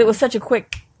 Yeah. because it was such a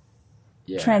quick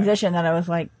Yeah. transition that I was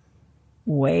like,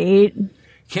 wait.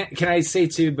 Can I say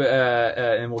too? But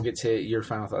and we'll get to your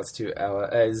final thoughts too, Ella.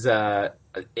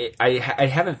 I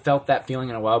haven't felt that feeling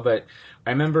in a while, but I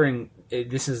remember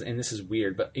this is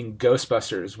weird, but in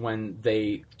Ghostbusters when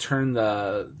they turn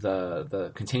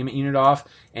the containment unit off,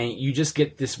 and you just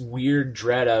get this weird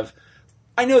dread of,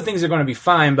 I know things are going to be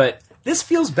fine, but this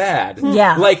feels bad.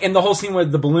 Yeah. Like, and the whole scene where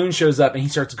the balloon shows up and he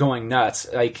starts going nuts.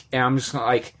 Like, and I'm just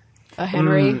like,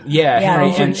 Henry. yeah, Henry,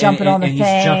 he's like jumping on the and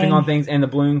thing. he's jumping on things, and the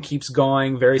balloon keeps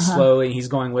going very slowly, and he's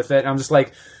going with it. And I'm just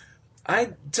like,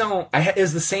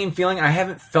 it's the same feeling. I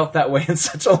haven't felt that way in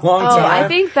such a long Oh, time. I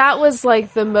think that was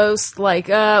like the most like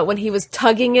when he was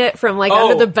tugging it from like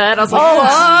under the bed. I was like,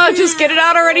 oh, just get it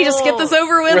out already. Just get this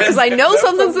over with because I know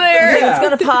something's there. It's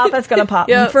gonna pop. It's gonna pop.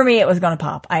 Yep. For me, it was gonna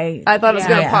pop. I thought it was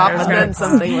gonna Yeah. pop, It was and gonna then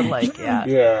something would like,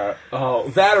 Yeah. Oh,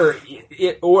 that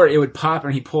or it would pop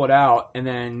and he'd pull it out, and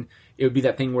then it would be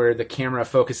that thing where the camera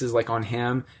focuses like on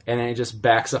him, and then it just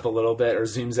backs up a little bit or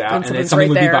zooms out, and then something's something right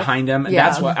would there. be behind him. And Yeah.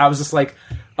 that's what I was just like.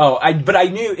 But I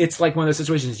knew it's like one of those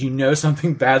situations. You know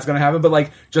something bad's going to happen, but like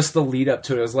just the lead up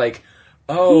to it was like,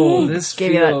 this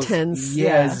Gave you that feels tense. Yeah,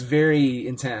 Yeah. it's very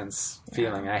intense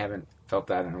feeling. I haven't felt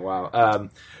that in a while.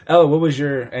 Ella, what was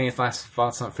any last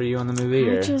thoughts for you on the movie?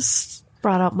 I Or? just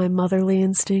brought out my motherly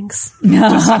instincts.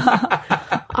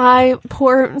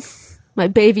 My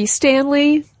baby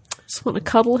Stanley. Just want to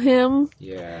cuddle him,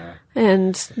 Yeah.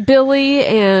 and Billy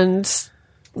and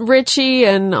Richie,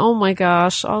 and oh my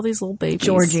gosh, all these little babies.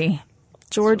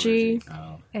 Georgie,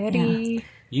 Eddie.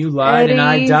 You lied and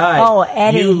I Eddie. died. Oh,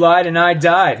 Eddie. You lied and I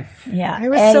died. Yeah, I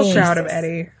was so proud of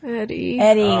Eddie. Eddie.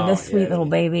 The sweet little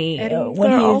baby. When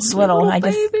They're all he's sweet little, little I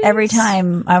just babies. every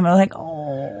time I'm like,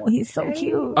 oh, he's so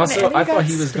cute. Also, Eddie I thought got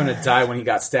he was going to die when he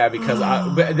got stabbed because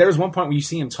but there was one point where you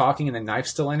see him talking and the knife's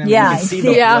still in him. Yeah, you can see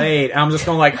the yeah. blade. And I'm just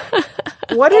going like,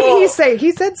 What did he say?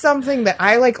 He said something that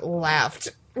I like laughed.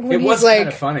 When it he's was like, kind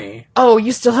of funny. oh,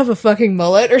 you still have a fucking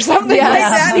mullet or something like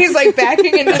that. He's like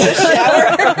backing into the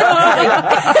shower.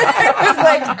 It was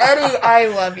like, Eddie, I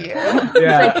love you.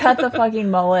 Yeah. Cut the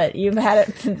fucking mullet. You've had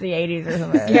it since the 80s or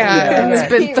something. Yeah, and It's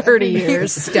been 30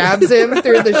 years. He stabs him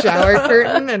through the shower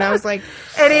curtain, and I was like,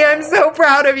 Eddie, I'm so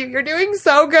proud of you. You're doing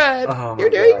so good. Oh, my You're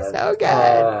doing God. so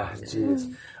good.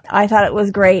 Jeez. I thought it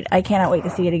was great. I cannot wait to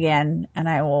see it again, and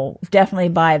I will definitely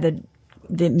buy the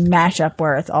mashup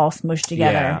where it's all smushed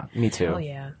together. Yeah, me too.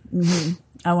 Yeah.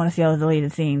 I want to see all the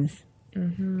deleted scenes.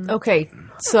 Okay,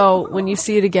 so when you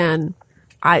see it again,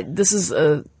 this is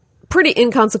pretty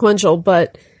inconsequential,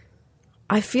 but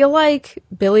I feel like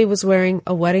Billy was wearing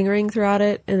a wedding ring throughout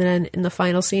it, and then in the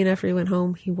final scene after he went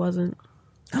home, he wasn't.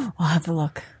 I'll have to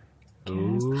look.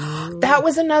 That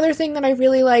was another thing that I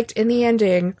really liked in the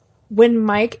ending. When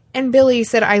Mike and Billy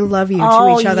said "I love you"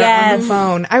 Oh, to each other on yes. the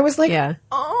phone, I was like, Yeah.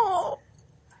 "Oh,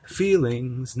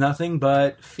 Feelings, nothing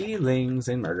but feelings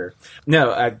and murder.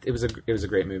 No, it was a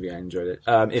great movie. I enjoyed it.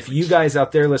 If you guys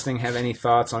out there listening have any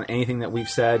thoughts on anything that we've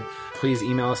said, please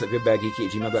email us at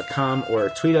goodbadgeeky@gmail.com or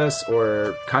tweet us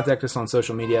or contact us on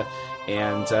social media,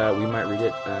 and we might read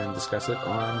it and discuss it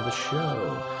on the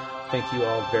show. Thank you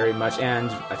all very much. And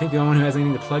I think the only one who has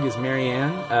anything to plug is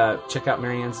Marianne. Check out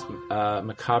Marianne's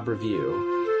Macabre Review.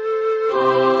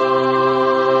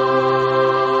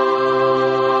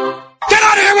 Get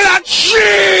out of here with that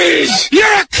Jeez! You're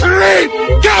a creep!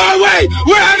 Go away!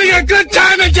 We're having a good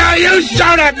time until you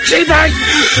showed up, cheapers!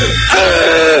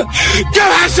 Go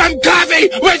have some coffee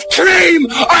with cream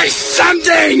or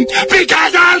something!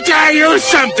 Because I'll tell you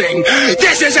something!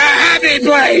 This is a happy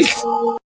place!